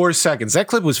 15.4 seconds. That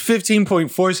clip was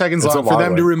 15.4 seconds It's a long for long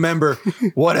them to one. remember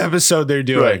what episode they're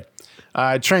doing.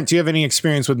 Right. Trent, do you have any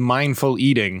experience with mindful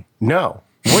eating? No.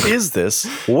 What is this?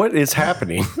 What is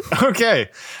happening? Okay.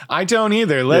 I don't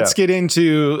either. Let's Yeah. get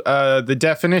into the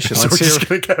definition. So Let's we're hear. just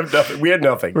going to have nothing. We had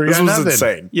nothing. We This got was nothing.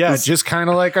 insane. Yeah, This- just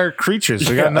kind of like our creatures.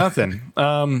 We got nothing.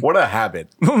 what a habit.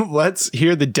 Let's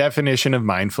hear the definition of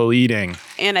mindful eating.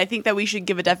 And I think that we should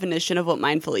give a definition of what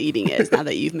mindful eating is now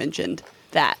that you've mentioned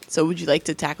that. So would you like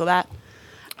to tackle that?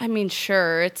 I mean,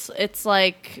 sure. It's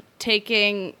like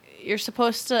taking. You're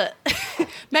supposed to.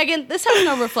 Megan, this has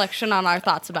no reflection on our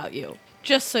thoughts about you.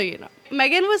 Just so you know.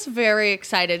 Megan was very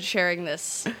excited sharing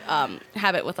this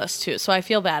habit with us too, so I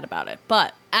feel bad about it.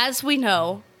 But as we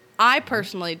know, I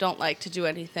personally don't like to do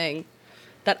anything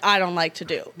that I don't like to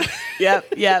do.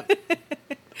 Yep.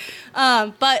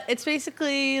 But it's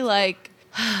basically like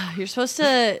you're supposed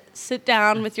to sit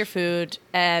down with your food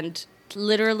and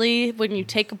literally when you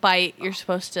take a bite, you're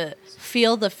supposed to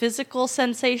feel the physical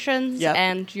sensations Yep.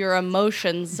 and your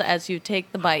emotions as you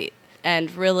take the bite.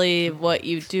 And really what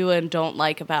you do and don't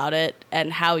like about it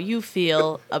and how you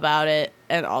feel about it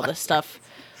and all this stuff,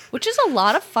 which is a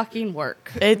lot of fucking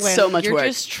work. It's when so much you're work.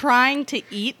 just trying to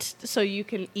eat so you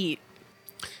can eat.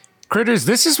 Critters,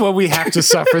 this is what we have to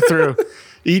suffer through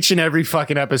each and every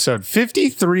fucking episode.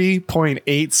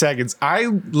 53.8 seconds. I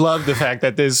love the fact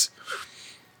that this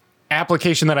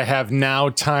application that I have now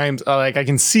timed, like I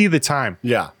can see the time.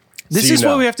 Yeah. This So is you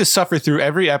know. what we have to suffer through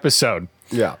every episode.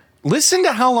 Yeah. Listen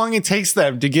to how long it takes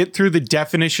them to get through the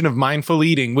definition of mindful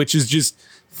eating, which is just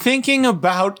thinking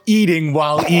about eating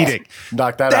while eating.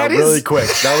 Knock that That out really is- quick.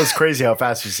 That was crazy how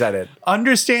fast you said it.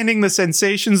 Understanding the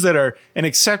sensations that are and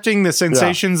accepting the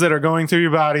sensations that are going through your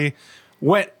body.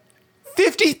 What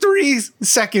 53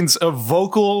 seconds of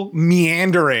vocal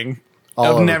meandering All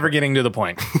of over. never getting to the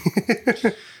point.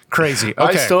 Crazy.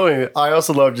 Okay. I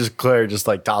also love just Claire just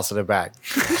like tossing it back.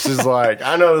 She's like,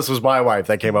 I know this was my wife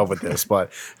that came up with this, but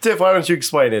Tiff, why don't you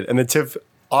explain it? And then Tiff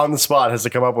on the spot has to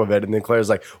come up with it. And then Claire's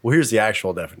like, well, here's the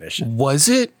actual definition. Was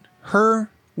it her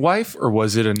wife or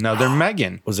was it another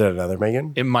Megan? Was it another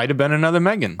Megan? It might have been another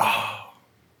Megan.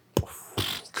 'Cause-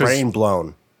 Brain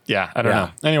blown. Yeah, I don't Yeah.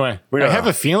 know. Anyway, We I don't have know.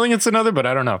 a feeling it's another, but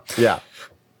I don't know. Yeah.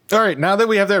 All right, now that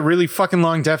we have that really fucking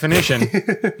long definition,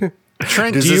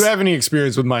 Trent, Does do you this- have any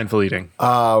experience with mindful eating?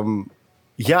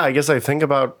 Yeah, I guess I think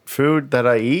about food that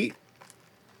I eat.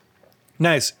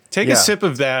 Nice. Take Yeah. a sip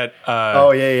of that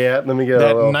Oh, yeah. Let me get a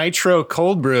that little. nitro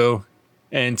cold brew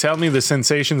and tell me the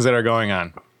sensations that are going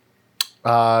on.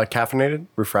 Caffeinated,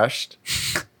 refreshed,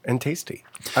 and tasty.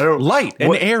 I don't Light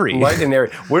and airy. Light and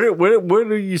airy. What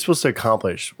are you supposed to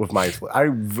accomplish with mindful?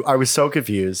 I was so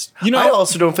confused. You know- I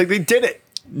also don't think they did it.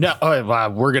 No, oh, wow,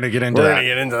 we're gonna get into We're that. gonna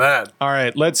get into that. All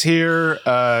right, let's hear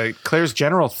Claire's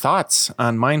general thoughts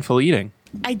on mindful eating.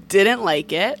 I didn't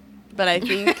like it, but I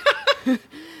think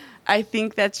I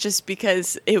think that's just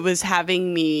because it was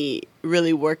having me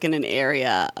really work in an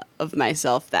area of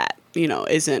myself that,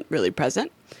 isn't really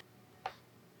present.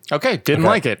 Okay, didn't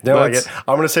like it. Didn't like it.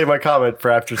 I'm going to save my comment for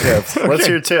after tips. Let's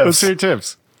hear tips. Let's hear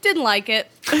tips. Didn't like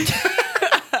it.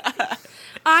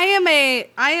 I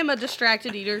am a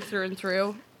distracted eater through and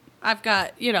through. I've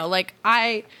got,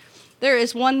 there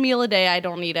is one meal a day I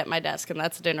don't eat at my desk, and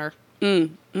that's dinner.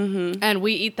 And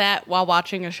we eat that while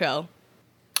watching a show.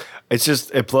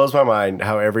 It blows my mind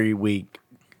how every week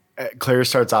Claire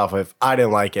starts off with, I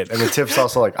didn't like it. And then Tiff's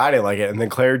also like, I didn't like it. And then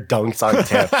Claire dunks on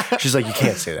Tiff. She's like, you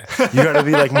can't say that. You got to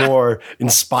be like more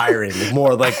inspiring,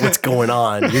 more like what's going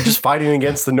on. You're just fighting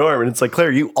against the norm. And it's like,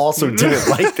 Claire, you also didn't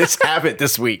like this habit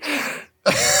this week.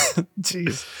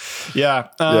 Jeez. Yeah.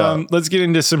 Let's get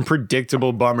into some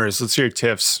predictable bummers. Let's hear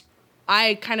Tiff's.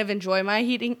 I kind of enjoy my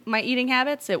eating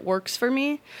habits. It works for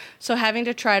me. So having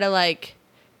to try to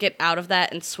get out of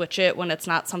that and switch it when it's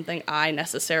not something I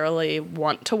necessarily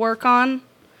want to work on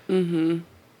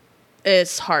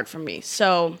is hard for me.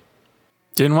 So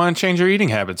didn't want to change her eating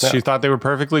habits. She thought they were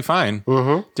perfectly fine.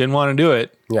 Didn't want to do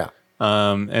it. Yeah.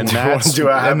 And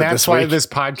that's why this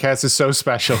podcast is so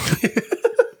special.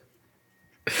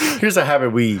 Here's a habit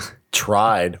we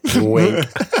tried. Wink.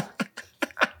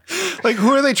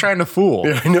 Who are they trying to fool?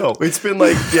 I know. It's been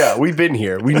we've been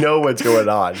here. We know what's going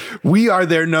on. We are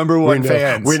their number one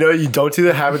fans. We know you don't do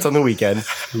the habits on the weekend.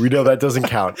 We know that doesn't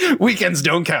count. Weekends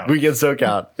don't count. Weekends don't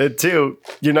count. And two,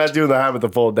 you're not doing the habit the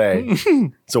full day.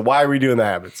 So why are we doing the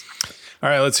habits? All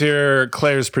right, let's hear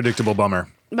Claire's predictable bummer.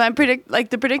 But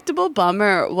the predictable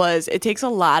bummer was it takes a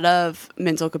lot of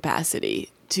mental capacity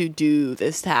to do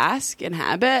this task and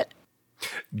habit.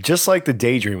 Just like the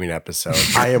daydreaming episode,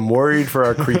 I am worried for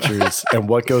our creatures and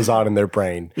what goes on in their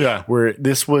brain. Yeah. Where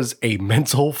this was a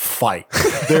mental fight.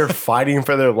 They're fighting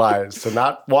for their lives to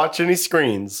not watch any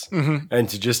screens and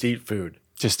to just eat food.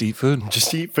 Just eat food.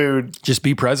 Just eat food. Just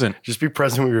be present. Just be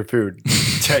present with your food.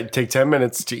 Take 10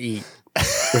 minutes to eat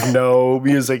with no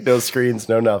music, no screens,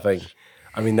 no nothing.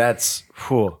 I mean, that's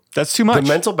too much. The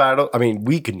mental battle. I mean,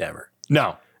 we could never.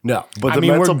 No, but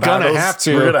we're gonna have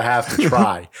to. We're gonna have to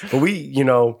try. But we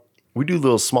do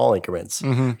little small increments.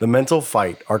 The mental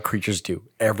fight our creatures do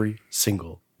every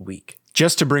single week,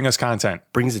 just to bring us content,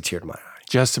 brings a tear to my eye.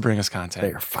 Just to bring us content.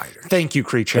 They are fighters. Thank you,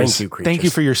 creatures. Thank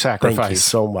you for your sacrifice. Thank you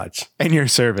so much. And your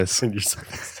service. All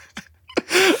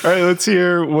right, let's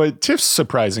hear what Tiff's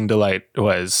surprising delight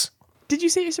was. Did you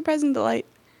say your surprising delight?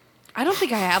 I don't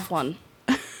think I have one.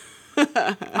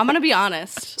 I'm going to be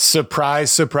honest.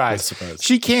 Surprise.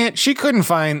 She couldn't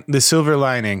find the silver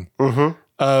lining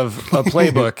of a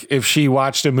playbook if she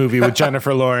watched a movie with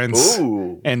Jennifer Lawrence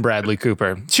and Bradley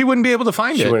Cooper. She wouldn't be able to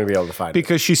find it. She wouldn't be able to find it.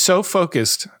 Because she's so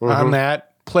focused on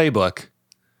that playbook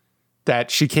that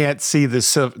she can't see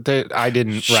the I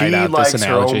didn't write out this analogy. She likes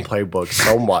her own playbook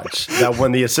so much that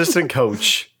when the assistant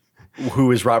coach,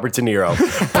 who is Robert De Niro,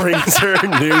 brings her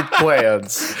new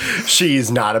plans,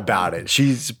 she's not about it.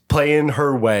 She's playing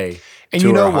her way. And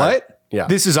you know what? Yeah.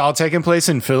 This is all taking place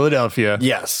in Philadelphia.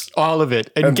 Yes. All of it.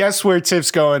 And guess where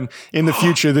Tiff's going in the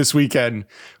future this weekend?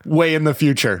 Way in the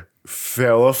future.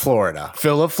 Florida.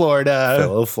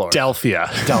 Delphia.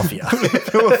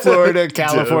 Florida,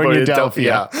 California,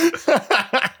 Delphia.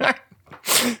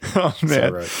 Oh,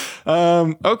 man. Right.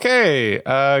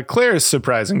 Okay. Claire's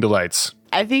surprising delights.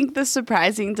 I think the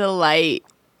surprising delight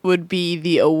would be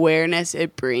the awareness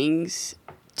it brings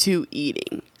to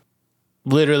eating.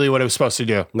 Literally what it was supposed to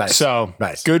do. Nice. So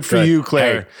nice. Good for you,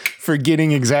 Claire, for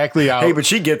getting exactly out. Hey, but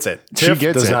she gets it. Tiff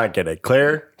does not get it.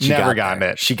 Claire, never gotten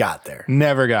it. She got there.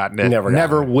 Never gotten it.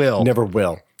 Never will. Never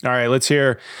will. All right, let's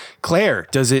hear Claire.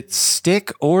 Does it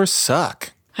stick or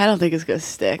suck? I don't think it's going to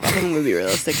stick. I think I'm going to be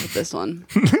realistic with this one.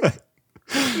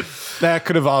 That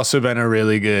could have also been a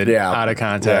really good out of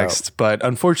context, but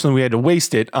unfortunately we had to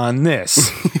waste it on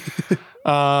this.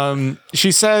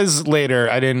 She says later,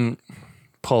 I didn't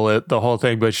pull it the whole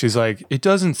thing, but she's like, it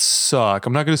doesn't suck.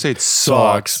 I'm not going to say it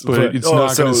sucks, but it's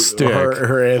not going to stick.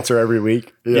 Her answer every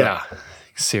week. Yeah.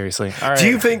 Seriously. All right. Do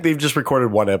you think they've just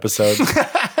recorded one episode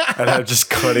and have just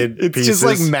cut it pieces? It's just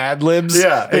like Mad Libs.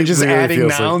 Yeah. They're just really adding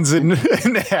nouns and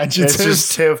adjectives. It's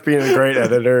just Tiff being a great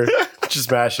editor, just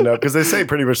mashing up, because they say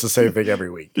pretty much the same thing every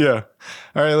week. Yeah.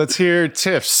 All right, let's hear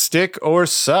Tiff, stick or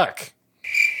suck.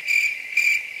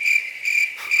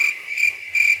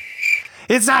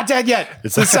 It's not dead yet.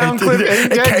 It's the sound clip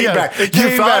ain't dead yet. It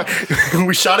came back.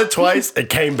 We shot it twice. It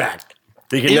came back.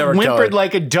 It whimpered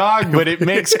like a dog, but it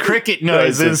makes cricket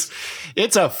noises.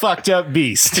 It's a fucked up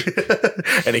beast.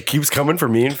 And it keeps coming for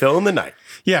me and Phil in the night.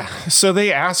 Yeah. So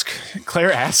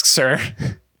Claire asks her,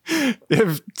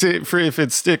 if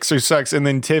it sticks or sucks, and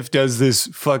then Tiff does this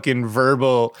fucking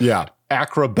verbal,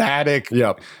 acrobatic,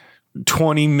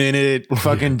 20-minute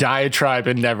fucking diatribe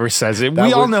and never says it.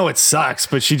 We all know it sucks,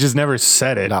 but she just never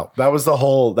said it. No, that was the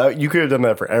whole. That you could have done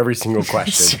that for every single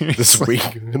question this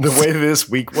week. The way this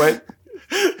week went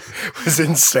was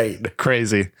insane,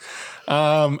 crazy.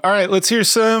 All right, let's hear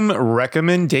some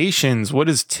recommendations. What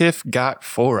has Tiff got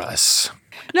for us?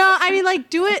 No, I mean, like,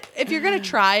 do it if you're gonna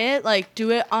try it. Like,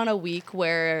 do it on a week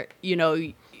where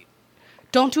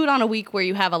don't do it on a week where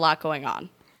you have a lot going on.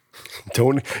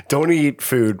 Don't eat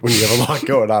food when you have a lot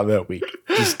going on that week.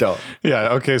 Just don't.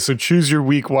 Yeah. Okay. So choose your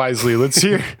week wisely. Let's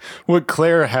hear what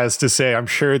Claire has to say. I'm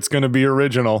sure it's going to be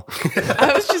original.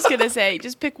 I was just gonna say,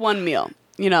 just pick one meal.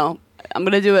 I'm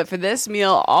gonna do it for this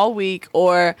meal all week,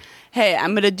 or hey,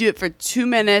 I'm gonna do it for 2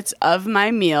 minutes of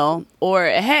my meal, or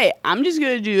hey, I'm just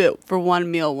gonna do it for one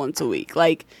meal once a week.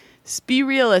 Like, just be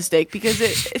realistic, because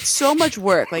it's so much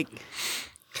work. Like,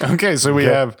 okay, so we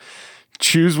have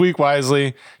choose week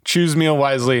wisely, choose meal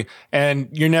wisely, and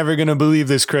you're never gonna believe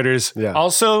this, critters. Yeah.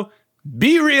 Also,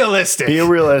 be realistic. Be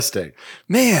realistic,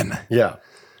 man. Yeah.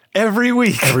 Every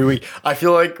week. I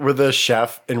feel like we're the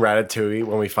chef in Ratatouille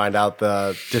when we find out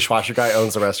the dishwasher guy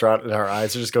owns the restaurant, and our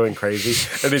eyes are just going crazy,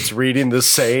 and it's reading the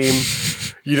same,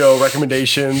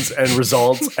 recommendations and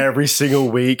results every single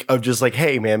week of just like,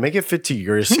 hey man, make it fit to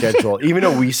your schedule. Even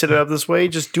though we set it up this way,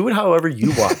 just do it however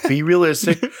you want. Be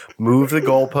realistic, move the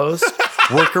goalpost,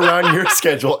 work around your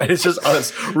schedule, and it's just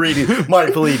us reading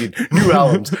mindful eating, new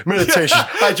albums, meditation,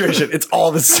 hydration. It's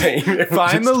all the same.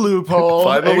 Find the loophole.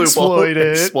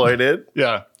 Exploit it.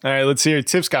 Yeah. All right, let's hear.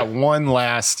 Tiff's got one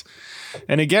last.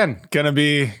 And again, gonna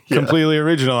be completely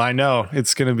original. I know.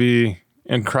 It's gonna be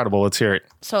incredible. Let's hear it.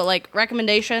 So,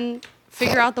 recommendation,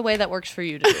 figure out the way that works for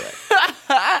you to do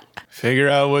it. Figure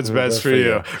out what's best for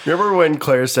you. Remember when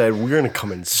Claire said, we're going to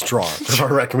come in strong with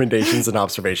our recommendations and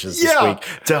observations this week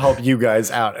to help you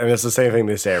guys out. And it's the same thing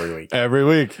they say every week. Every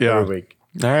week. All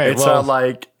right. It's not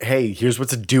like, hey, here's what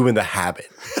to do in the habit.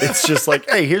 It's just like,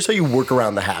 hey, here's how you work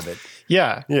around the habit.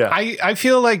 Yeah. I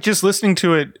feel like just listening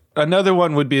to it, another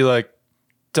one would be like,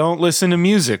 don't listen to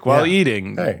music while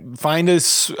eating. Hey. Find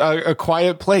a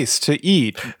quiet place to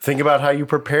eat. Think about how you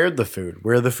prepared the food,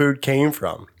 where the food came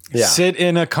from. Yeah. Sit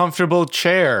in a comfortable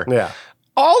chair. Yeah.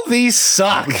 All these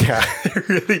suck. Yeah, they're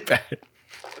really bad.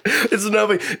 It's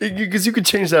nothing, because you could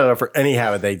change that up for any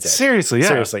habit they did. Seriously,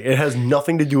 it has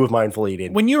nothing to do with mindful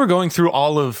eating. When you were going through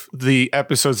all of the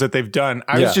episodes that they've done,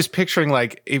 I was just picturing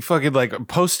like a fucking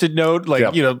post-it note,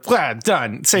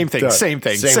 done, same thing, Done. same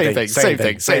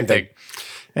thing.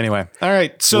 Anyway, all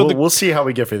right. So we'll see how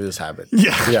we get through this habit.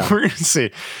 Yeah, we're gonna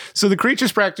see. So the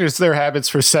creatures practice their habits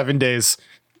for 7 days.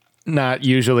 Not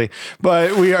usually,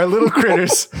 but we are little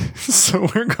critters. So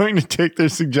we're going to take their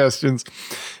suggestions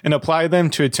and apply them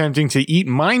to attempting to eat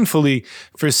mindfully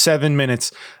for 7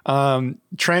 minutes.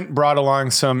 Trent brought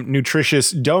along some nutritious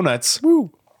donuts.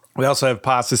 Woo. We also have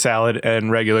pasta salad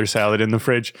and regular salad in the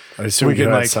fridge. I assume we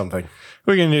can had something.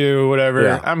 We can do whatever.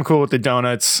 Yeah. I'm cool with the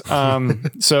donuts.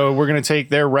 So we're going to take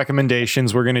their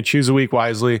recommendations. We're going to choose a week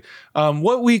wisely.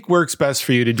 What week works best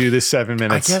for you to do this 7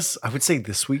 minutes? I guess I would say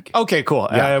this week. Okay, cool.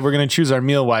 Yeah. We're going to choose our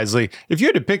meal wisely. If you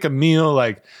had to pick a meal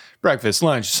like breakfast,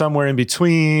 lunch, somewhere in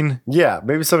between. Yeah,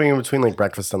 maybe something in between like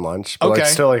breakfast and lunch. But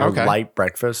still a light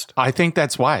breakfast. I think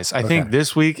that's wise. I think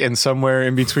this week and somewhere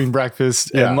in between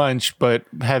breakfast and lunch, but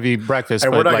heavy breakfast.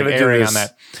 And but we're not going to do this on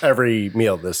that. every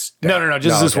meal this day. No.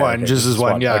 Just this one. Just this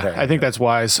one. Yeah, Okay. I think that's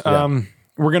wise.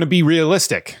 We're going to be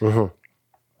realistic. Mm-hmm.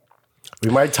 We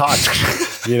might talk.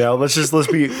 Let's be Let's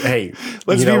be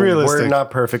realistic. We're not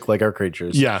perfect like our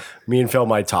creatures. Yeah. Me and Phil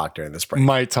might talk during this break.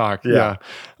 Might talk. Yeah.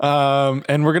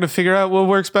 And we're going to figure out what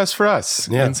works best for us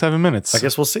in 7 minutes. I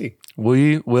guess we'll see.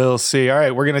 We will see. All right.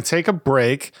 We're going to take a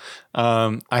break.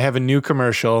 I have a new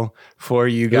commercial for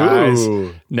you guys.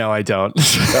 Ooh. No, I don't.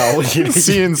 No,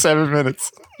 see you in 7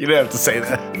 minutes. You don't have to say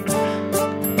that.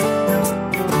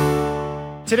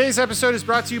 Today's episode is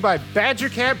brought to you by Badger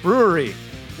Cat Brewery.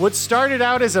 What started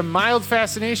out as a mild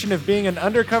fascination of being an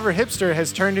undercover hipster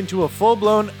has turned into a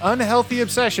full-blown, unhealthy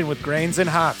obsession with grains and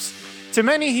hops. To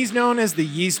many, he's known as the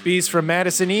Yeast Beast from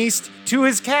Madison East. To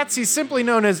his cats, he's simply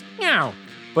known as Meow.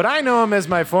 But I know him as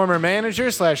my former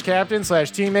manager / captain /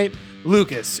 teammate,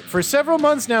 Lucas. For several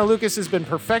months now, Lucas has been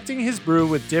perfecting his brew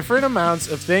with different amounts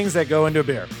of things that go into a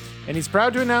beer. And he's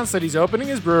proud to announce that he's opening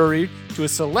his brewery to a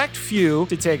select few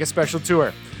to take a special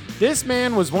tour. This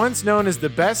man was once known as the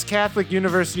best Catholic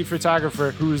university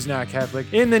photographer, who's not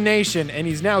Catholic, in the nation, and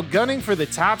he's now gunning for the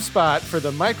top spot for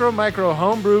the Micro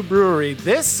Homebrew Brewery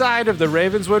this side of the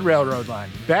Ravenswood Railroad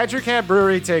line. Badger Cat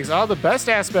Brewery takes all the best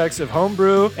aspects of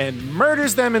homebrew and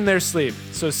murders them in their sleep.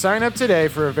 So sign up today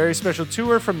for a very special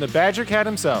tour from the Badger Cat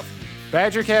himself.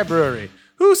 Badger Cat Brewery.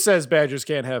 Who says badgers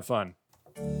can't have fun?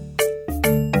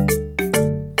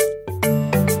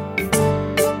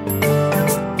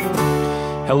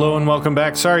 Hello and welcome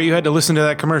back. Sorry you had to listen to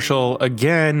that commercial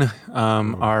again.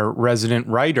 Our resident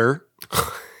writer.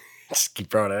 Just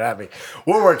keep throwing it at me.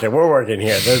 We're working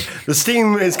here. The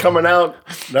steam is coming out.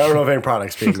 I don't know if any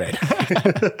product's being made.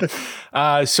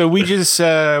 So we just,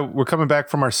 we're coming back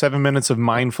from our 7 minutes of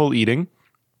mindful eating.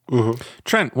 Mm-hmm.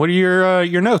 Trent, what are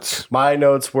your notes? My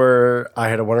notes were, I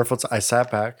had a wonderful I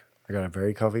sat back. I got a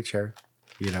very comfy chair.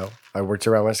 I worked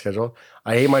around my schedule.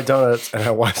 I ate my donuts, and I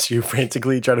watched you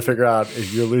frantically try to figure out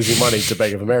if you're losing money to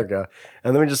Bank of America.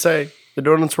 And let me just say, the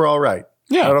donuts were all right.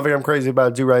 Yeah. I don't think I'm crazy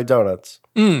about do-right donuts.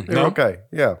 They're okay.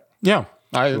 Yeah. Yeah.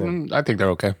 I think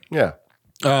they're okay. Yeah.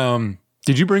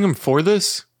 Did you bring them for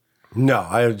this? No,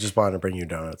 I just wanted to bring you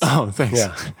donuts. Oh, thanks.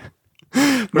 Yeah.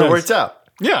 But it worked out.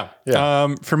 Yeah.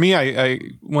 Yeah. For me, I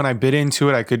when I bit into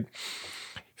it, I could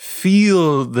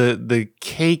feel the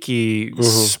cakey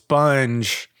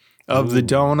sponge of the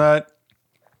donut.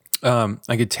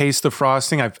 I could taste the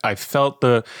frosting. I felt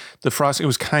the frosting. It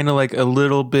was kind of like a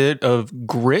little bit of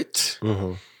grit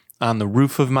on the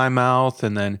roof of my mouth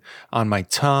and then on my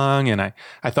tongue. And I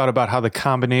thought about how the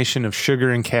combination of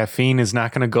sugar and caffeine is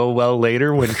not going to go well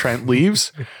later when Trent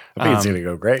leaves. I think it's going to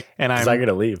go great. And I got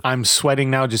to leave. I'm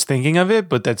sweating now just thinking of it,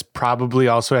 but that's probably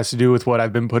also has to do with what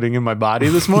I've been putting in my body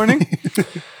this morning.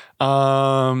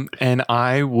 And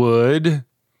I would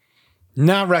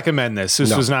not recommend this.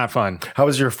 This was not fun. How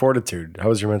was your fortitude? How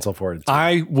was your mental fortitude?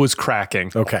 I was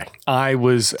cracking. Okay.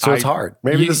 So it's hard.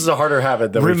 Maybe this is a harder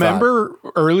habit than remember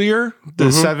earlier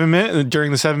the 7 minutes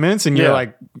during the 7 minutes, and you're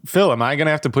like, Phil, am I going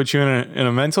to have to put you in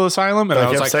a mental asylum? And I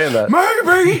was kept like, saying that.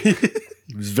 Maybe.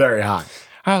 It was very hot.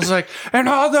 I was like, and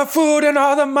all the food and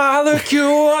all the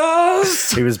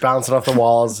molecules. He was bouncing off the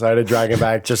walls. I had to drag him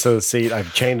back just to the seat. I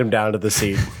chained him down to the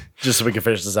seat just so we could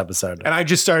finish this episode. And I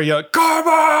just started yelling,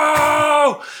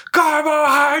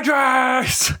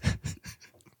 carbohydrates.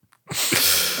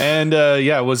 And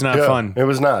it was not fun. It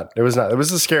was not. It was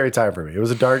a scary time for me. It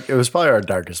was probably our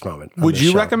darkest moment. Would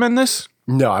you recommend this?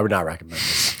 No, I would not recommend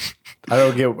this. I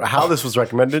don't get how this was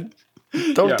recommended.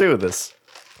 Don't do this.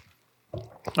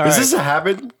 Is this a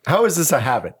habit? How is this a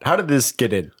habit? How did this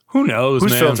get in? Who knows,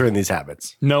 Who's man? filtering these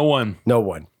habits? No one. No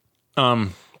one.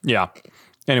 Yeah.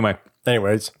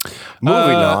 Anyways,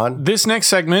 moving on. This next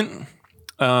segment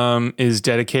is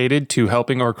dedicated to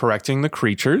helping or correcting the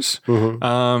creatures.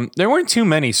 There weren't too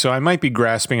many, so I might be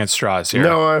grasping at straws here.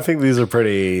 No, I think these are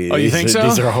pretty. Oh, you think so?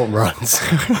 These are home runs.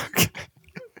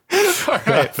 All right.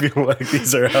 I feel like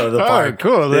these are out of the All park. right,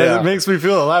 cool. That makes me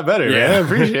feel a lot better, man. I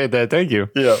appreciate that. Thank you.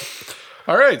 Yeah.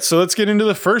 All right, so let's get into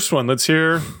the first one. Let's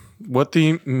hear what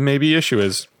the maybe issue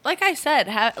is. Like I said,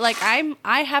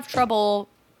 I have trouble.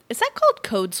 Is that called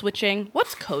code switching?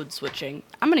 What's code switching?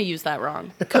 I'm going to use that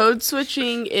wrong. Code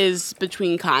switching is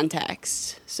between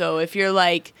context. So if you're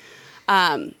like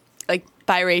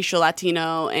biracial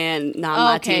Latino and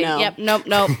non-Latino. Okay. Yep.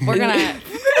 Nope. We're going to.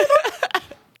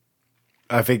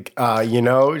 I think,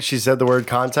 she said the word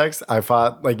context. I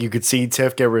thought, you could see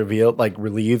Tiff get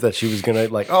relieved that she was going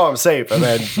to, oh, I'm safe. And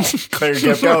then Claire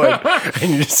kept going.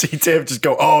 And you just see Tiff just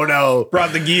go, oh, no.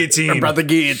 Brought the guillotine. Brought the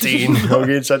guillotine. I'm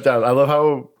getting shut down. I love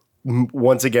how,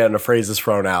 once again, a phrase is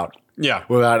thrown out. Yeah.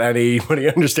 Without anybody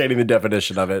understanding the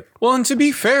definition of it. Well, and to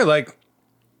be fair,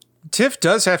 Tiff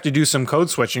does have to do some code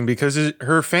switching because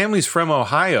her family's from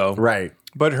Ohio. Right.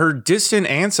 But her distant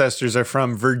ancestors are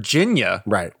from Virginia.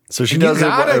 Right. So she You does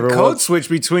gotta code switch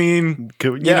between,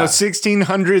 Yeah.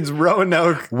 1600s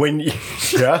Roanoke,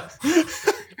 Yeah.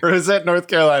 or is that North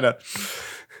Carolina?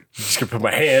 Just gonna put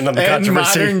my hand on the And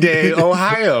controversy. modern day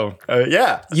Ohio.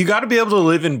 Yeah. You got to be able to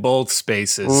live in both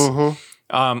spaces.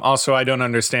 Also, I don't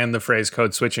understand the phrase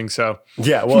code switching, so.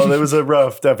 Yeah, well, it was a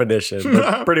rough definition.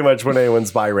 But pretty much when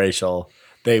anyone's biracial,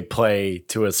 they play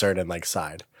to a certain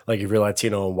side. If you're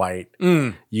Latino and white,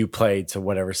 you play to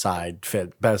whatever side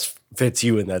fits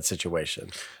you in that situation.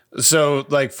 So,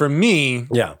 for me,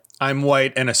 Yeah. I'm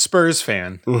white and a Spurs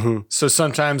fan. So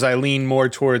sometimes I lean more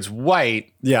towards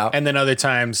white. Yeah. And then other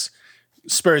times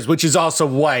Spurs, which is also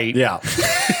white. Yeah.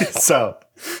 So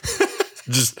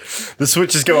just the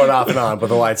switch is going off and on, but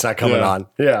the light's not coming on.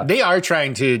 Yeah. They are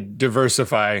trying to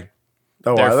diversify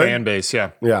Oh, their are they? fan base.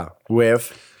 Yeah. Yeah.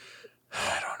 With,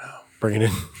 I don't know. Bring it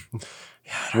in.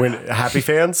 When happy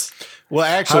fans? Well,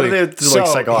 actually, do they have to, like,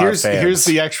 cycle out here's fans? here's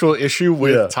the actual issue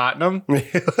with Yeah. Tottenham.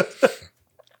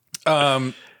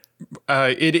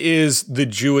 It is the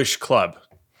Jewish club.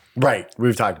 Right.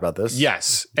 We've talked about this.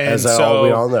 Yes, and As so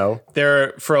we all know.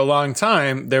 there for a long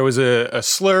time there was a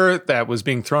slur that was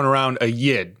being thrown around, a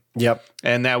yid, Yep.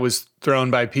 and that was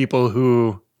thrown by people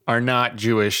who are not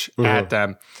Jewish at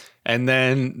them. And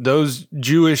then those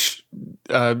Jewish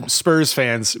Spurs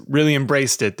fans really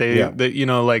embraced it. They,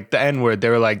 like the N word, they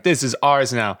were like, this is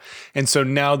ours now. And so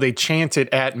now they chant it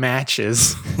at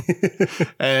matches.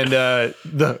 And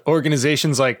the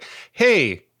organization's like,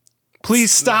 hey,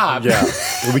 please stop. Yeah.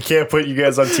 We can't put you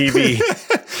guys on TV.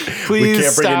 Please We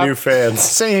can't bring in stop new fans.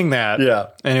 saying that. Yeah.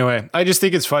 Anyway, I just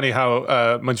think it's funny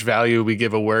how much value we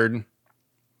give a word.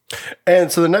 And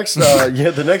so the next,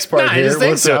 the next part Nah, I here. just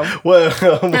think what's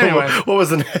so. Anyway. What was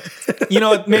the? You know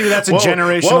what? Maybe that's a what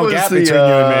generational was gap the, between you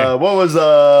and me. What was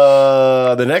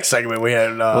the next segment we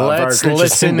had? Let's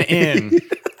listen in.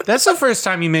 That's the first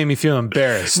time you made me feel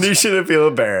embarrassed. You shouldn't feel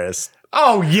embarrassed.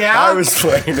 Oh, yeah? I was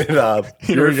playing it up.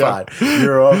 You're we go. fine.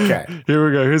 You're okay. Here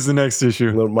we go. Here's the next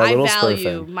issue. My I little Spur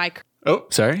value fan. my Oh,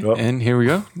 sorry. Oh. And here we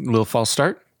go. A little false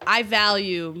start. I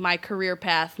value my career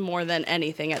path more than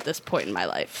anything at this point in my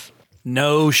life.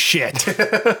 No shit.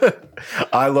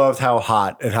 I loved how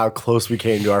hot and how close we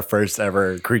came to our first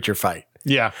ever creature fight.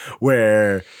 Yeah.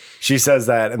 Where she says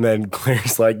that, and then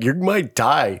Claire's like, "You might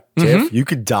die, Tiff. You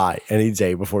could die any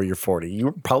day before you're 40.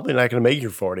 You're probably not going to make your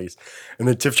 40s." And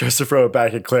then Tiff tries to throw it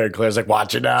back at Claire, and Claire's like,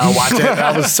 "Watch it now, watch it."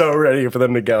 I was so ready for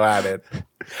them to go at it.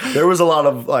 There was a lot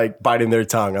of like biting their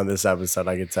tongue on this episode,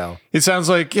 I could tell. It sounds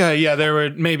like, yeah, there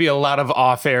were maybe a lot of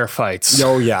off-air fights.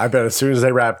 Oh, yeah, I bet as soon as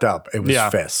they wrapped up, it was Yeah.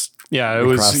 fists. Yeah, it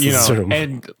Across was, the Zoom.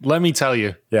 and let me tell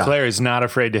you, Yeah. Claire is not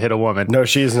afraid to hit a woman. No,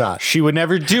 she is not. She would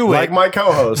never do Like it. my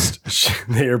co-host,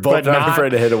 they are both But not, not- afraid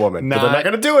to hit a woman. But they're not- not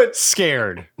going to do it.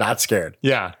 Scared. Not scared.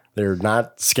 Yeah. They're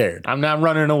not scared. I'm not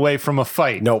running away from a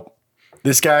fight. Nope.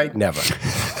 This guy, never.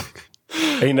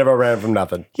 He never ran from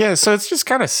nothing. Yeah, so it's just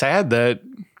kind of sad that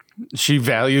she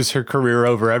values her career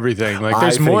over everything. Like, I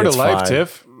there's think more to it's life, fine.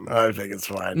 Tiff. I think it's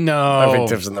fine. No. I think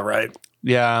Tiff's in the right.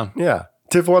 Yeah. Yeah.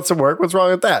 Tiff wants to work. What's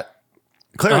wrong with that?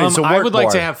 Claire needs to work I would like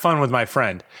more. to have fun with my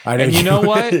friend. I know And you you know would.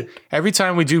 what? Every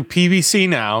time we do PBC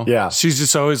now, Yeah. she's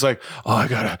just always like, "Oh, I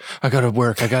gotta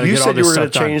work. I gotta You get all said you this were going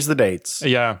stuff to done." change the dates.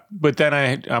 Yeah, but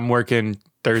then I'm working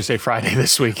Thursday, Friday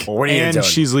this week, Well, what are you and doing?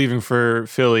 she's leaving for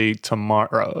Philly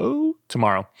tomorrow.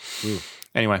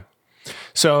 Anyway,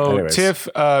 so Anyways. Tiff,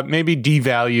 maybe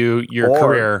devalue your Or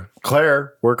career.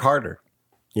 Claire, work harder.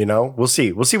 You know, we'll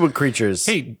see. We'll see what creatures.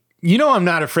 Hey, you know I'm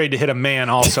not afraid to hit a man,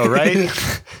 also, right?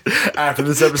 After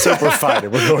this episode, we're fighting.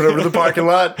 We're going over to the parking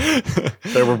lot.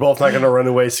 So we're both not going to run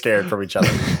away scared from each other.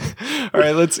 All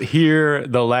right, let's hear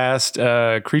the last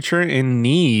creature in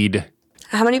need.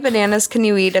 How many bananas can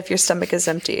you eat if your stomach is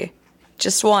empty?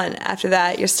 Just one. After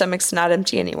that, your stomach's not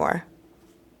empty anymore.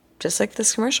 Just like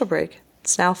this commercial break.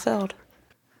 It's now filled.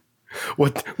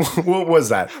 What was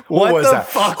that? What was the that?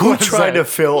 fuck Who was tried that? to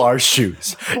fill our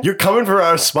shoes? You're coming for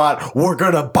our spot. We're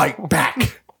going to bite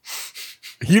back.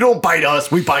 You don't bite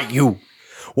us. We bite you.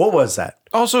 What was that?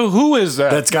 Also, who is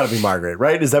that? That's got to be Margaret,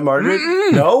 right? Is that Margaret?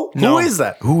 No? No. Who is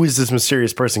that? Who is this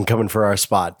mysterious person coming for our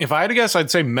spot? If I had to guess,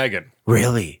 I'd say Megan.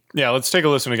 Really? Yeah, let's take a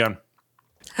listen again.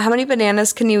 How many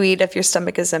bananas can you eat if your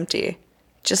stomach is empty?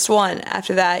 Just one.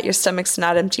 After that, your stomach's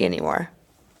not empty anymore.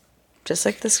 Just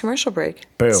like this commercial break.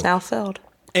 Boom. It's now filled.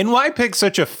 And why pick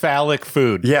such a phallic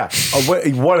food? Yeah,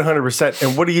 100%.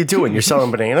 And what are you doing? You're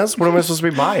selling bananas? What am I supposed to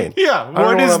be buying? Yeah, I don't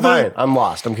what know is I'm buying. I'm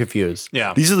lost. I'm confused.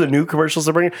 Yeah. These are the new commercials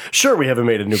they're bringing. Sure, we haven't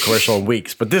made a new commercial in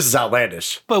weeks, but this is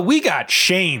outlandish. But we got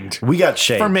shamed We got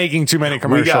shamed. for making too many We got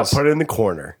commercials. put in the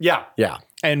corner. Yeah. Yeah.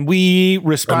 And we And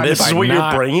responded this is by what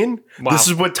not- you're bringing? Wow. This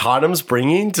is what Tottenham's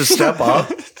bringing to step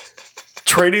up?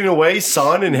 Trading away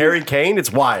Son and Harry Kane?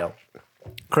 It's wild.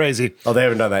 Crazy. Oh, they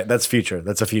haven't done that. That's future.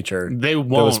 That's a future. They That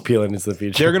was won't. peeling into the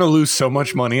future. They're going to lose so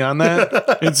much money on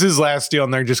that. It's his last deal,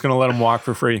 and they're just going to let him walk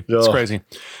for free. It's Ugh. crazy.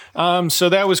 So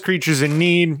that was Creatures in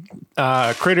Need.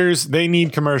 Critters, they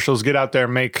need commercials. Get out there,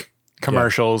 make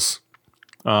commercials.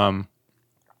 Yeah,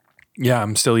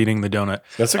 I'm still eating the donut.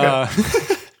 That's okay.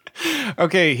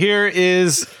 Okay, here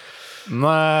is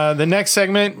the next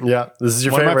segment. Yeah. This is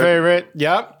your One favorite. of my favorite.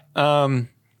 Yep.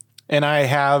 And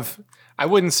I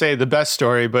wouldn't say the best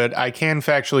story, but I can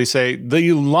factually say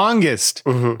the longest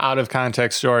out of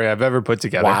context story I've ever put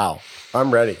together. Wow.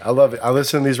 I'm ready. I love it. I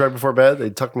listen to these right before bed. They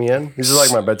tuck me in. These are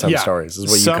like my bedtime stories. This is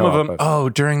what you Some come of up them. with. Oh,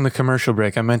 during the commercial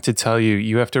break, I meant to tell you,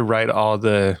 you have to write all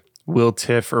the Will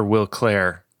Tiff or Will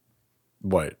Claire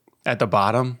What? at the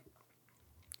bottom.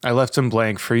 I left them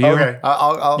blank for you. Okay.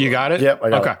 I'll You got it? Yep, I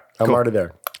got Okay, it. I'm cool. already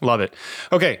there. Love it.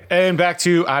 Okay, and back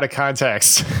to out of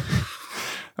context.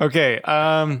 Okay,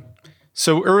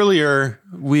 so earlier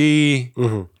we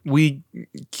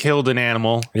killed an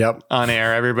animal Yep. on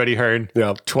air. Everybody heard.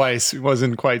 Yep. Twice. It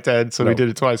wasn't quite dead, so we did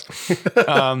it twice.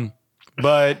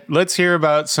 But let's hear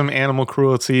about some animal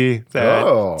cruelty that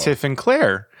Oh. Tiff and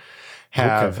Claire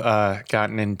have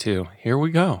gotten into. Here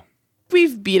we go.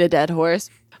 We've beat a dead horse.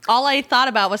 All I thought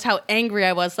about was how angry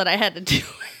I was that I had to do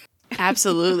it.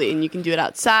 Absolutely. And you can do it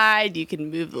outside. You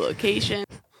can move the location.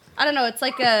 I don't know. It's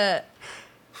like an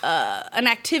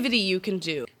activity you can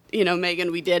do. You know,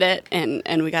 Megan, we did it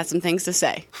and we got some things to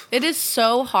say. It is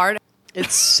so hard.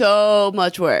 It's so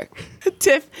much work.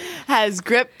 Tiff has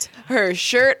gripped her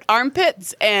shirt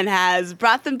armpits and has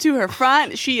brought them to her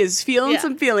front. She is feeling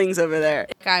some feelings over there.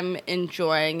 I'm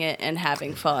enjoying it and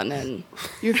having fun, and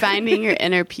You're finding your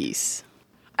inner peace.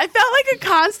 I felt like a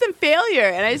constant failure,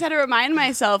 and I just had to remind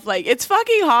myself, like, it's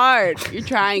fucking hard. You're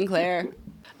trying, Claire.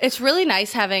 it's really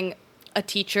nice having a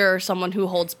teacher or someone who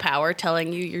holds power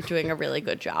telling you you're doing a really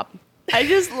good job. I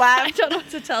just I laughed don't know what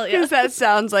to tell you. because that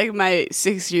sounds like my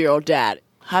 6-year-old dad.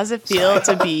 How's it feel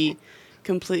to be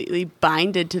completely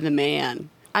binded to the man?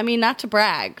 I mean, not to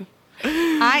brag.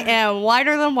 I am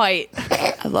whiter than white.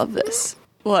 I love this.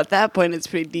 Well, at that point, it's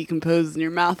pretty decomposed in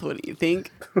your mouth, wouldn't you think?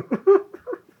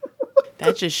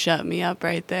 That just shut me up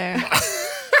right there.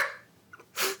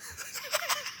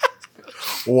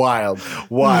 Wild.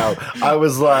 I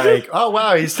was like, oh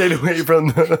wow, he stayed away from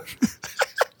the.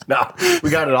 No,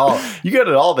 we got it all. You got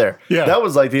it all there. Yeah. That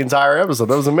was like the entire episode.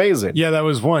 That was amazing. Yeah, that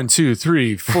was 1, 2,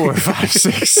 3, 4, 5,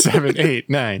 6, 7, 8,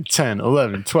 9, 10,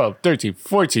 11, 12, 13,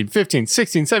 14, 15,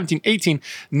 16, 17, 18,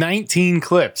 19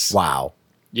 clips. Wow.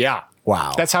 Yeah.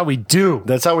 Wow. That's how we do.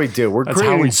 That's how we do. We're That's how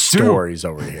creating we do. stories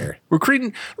over here. We're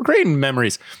creating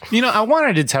memories. You know, I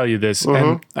wanted to tell you this,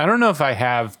 and I don't know if I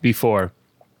have before.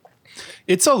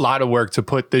 It's a lot of work to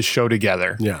put this show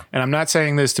together. Yeah. And I'm not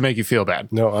saying this to make you feel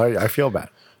bad. No, I feel bad.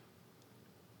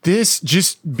 This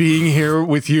just being here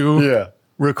with you Yeah.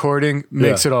 recording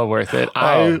makes it all worth it.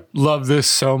 I love this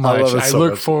so much. love it I so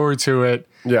look much. forward to it.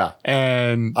 Yeah.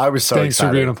 And I was so thanks for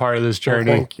excited. being a part of this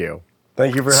journey. Thank you.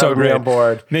 Thank you for So having me great. on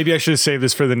board. Maybe I should have saved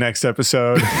this for the next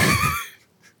episode.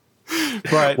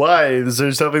 But Why? Is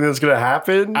there something that's going to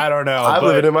happen? I don't know, I'm but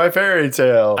living in my fairy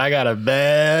tale. I got a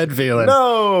bad feeling.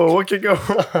 No, what could go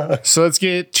wrong? So let's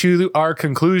get to our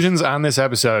conclusions on this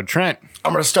episode. Trent.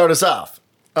 I'm going to start us off.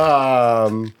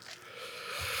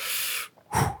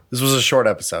 This was a short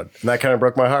episode, and that kind of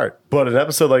broke my heart. But an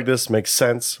episode like this makes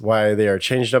sense why they are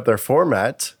changing up their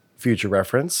format. Future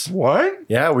reference. What?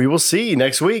 Yeah, we will see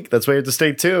next week. That's why you have to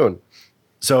stay tuned.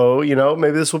 So, you know,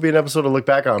 maybe this will be an episode to look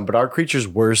back on, but our creatures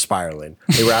were spiraling.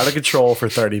 They were out of control for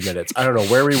 30 minutes. I don't know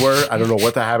where we were. I don't know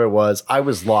what the habit was. I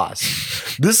was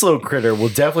lost. This little critter will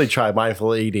definitely try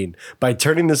mindful eating by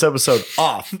turning this episode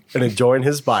off and enjoying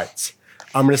his bites.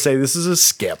 I'm going to say this is a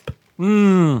skip.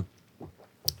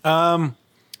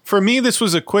 For me, this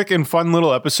was a quick and fun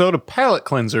little episode, a palate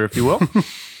cleanser, if you will.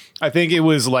 I think it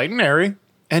was light and airy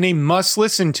and a must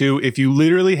listen to if you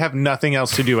literally have nothing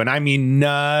else to do. And I mean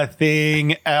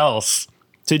nothing else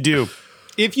to do.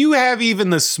 If you have even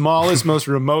the smallest, most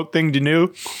remote thing to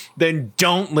do, then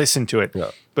don't listen to it.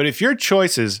 Yeah. But if your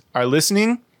choices are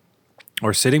listening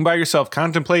or sitting by yourself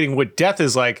contemplating what death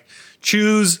is like,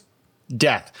 choose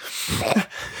death.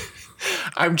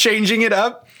 I'm changing it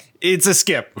up. It's a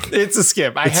skip. It's a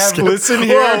skip. I have listened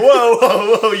here.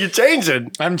 Whoa. You're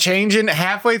changing. I'm changing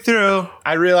halfway through.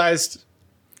 I realized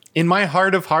in my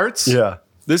heart of hearts, Yeah.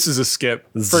 this is a skip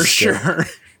is for a skip. sure.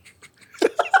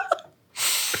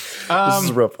 This is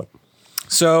a rough one.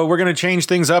 So we're going to change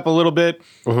things up a little bit.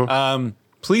 Mm-hmm.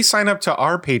 Please sign up to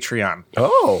our Patreon.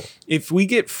 Oh. If we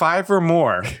get 5 or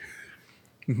more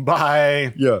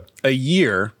by Yeah. a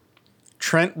year,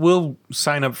 Trent will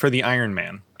sign up for the Iron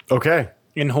Man Okay.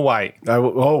 in Hawaii.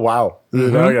 Oh, wow.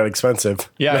 Now it got expensive.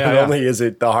 Yeah, Not yeah, yeah. only is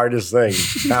it the hardest thing,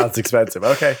 now it's expensive.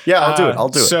 Okay. Yeah, I'll do it. I'll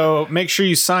do it. So make sure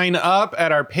you sign up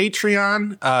at our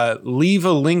Patreon. Leave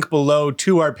a link below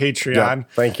to our Patreon. Yeah,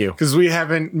 thank you. Because we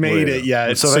haven't made Yeah. it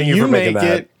yet. So thank you for making make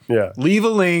that. it. Yeah. Leave a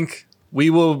link. We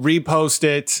will repost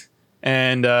it.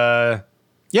 And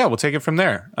yeah, we'll take it from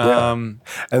there. Yeah. And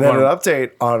then an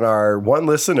update on our one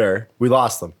listener. We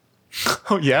lost them.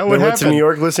 Oh, yeah? They What went to happened? New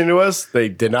York listening to us. They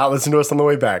did not listen to us on the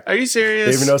way back. Are you They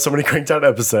serious? even know somebody cranked out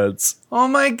episodes. Oh,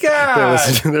 my They God.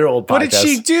 listened to their old podcast. What did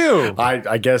she do?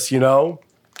 I guess, you know,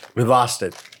 we lost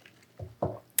it.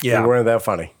 Yeah. We weren't that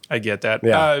funny. I get that.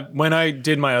 Yeah. When I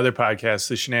did my other podcast,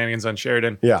 The Shenanigans on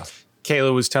Sheridan, Yeah.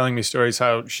 Kayla was telling me stories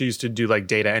how she used to do like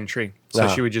data entry. So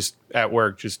she would just at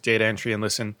work, just data entry and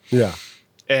listen. Yeah.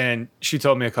 And she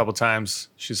told me a couple times,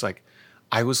 she's like,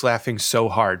 I was laughing so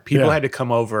hard. People had to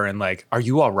come over and like, are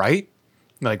you all right?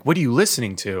 And like, what are you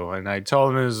listening to? And I told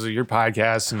them it was your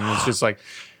podcast. And it's just like,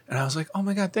 and I was like, oh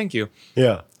my God, thank you.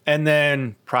 Yeah. And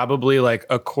then probably like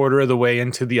a quarter of the way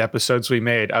into the episodes we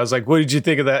made, I was like, what did you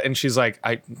think of that? And she's like,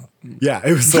 Yeah,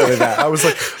 it was like that. I was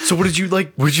like, so what did you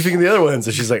like? What did you think of the other ones?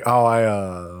 And she's like, oh,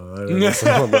 I didn't listen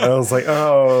to them. And I was like,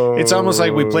 oh. It's almost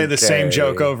like we play the same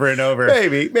joke over and over.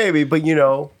 Maybe, but you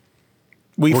know.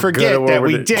 We we're forget good at that what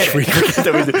we we're did We it. forget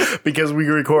that we did because we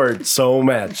record so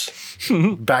much.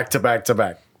 Back to back to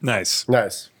back. Nice.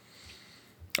 Nice.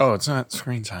 Oh, it's not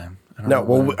screen time. I don't No, know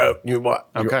well, why. you what?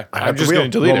 Okay. I I'm have just the wheel. gonna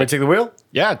delete You want me it. to take the wheel?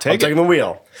 Yeah, I'm take taking it. the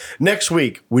wheel. Next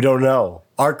week, we don't know.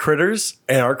 Our critters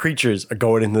and our creatures are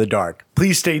going into the dark.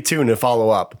 Please stay tuned and follow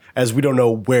up, as we don't know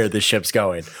where the ship's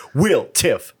going. Will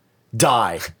Tiff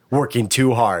die working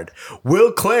too hard?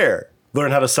 Will Claire learn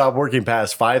how to stop working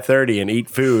past 5:30 and eat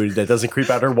food that doesn't creep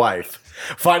out her wife?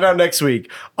 Find out next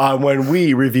week on when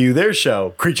we review their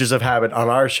show, Creatures of Habit, on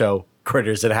our show,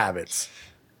 Critters and Habits.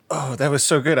 Oh, that was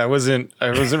so good. I wasn't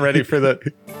ready for the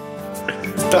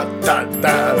Da, da,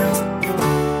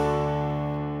 da.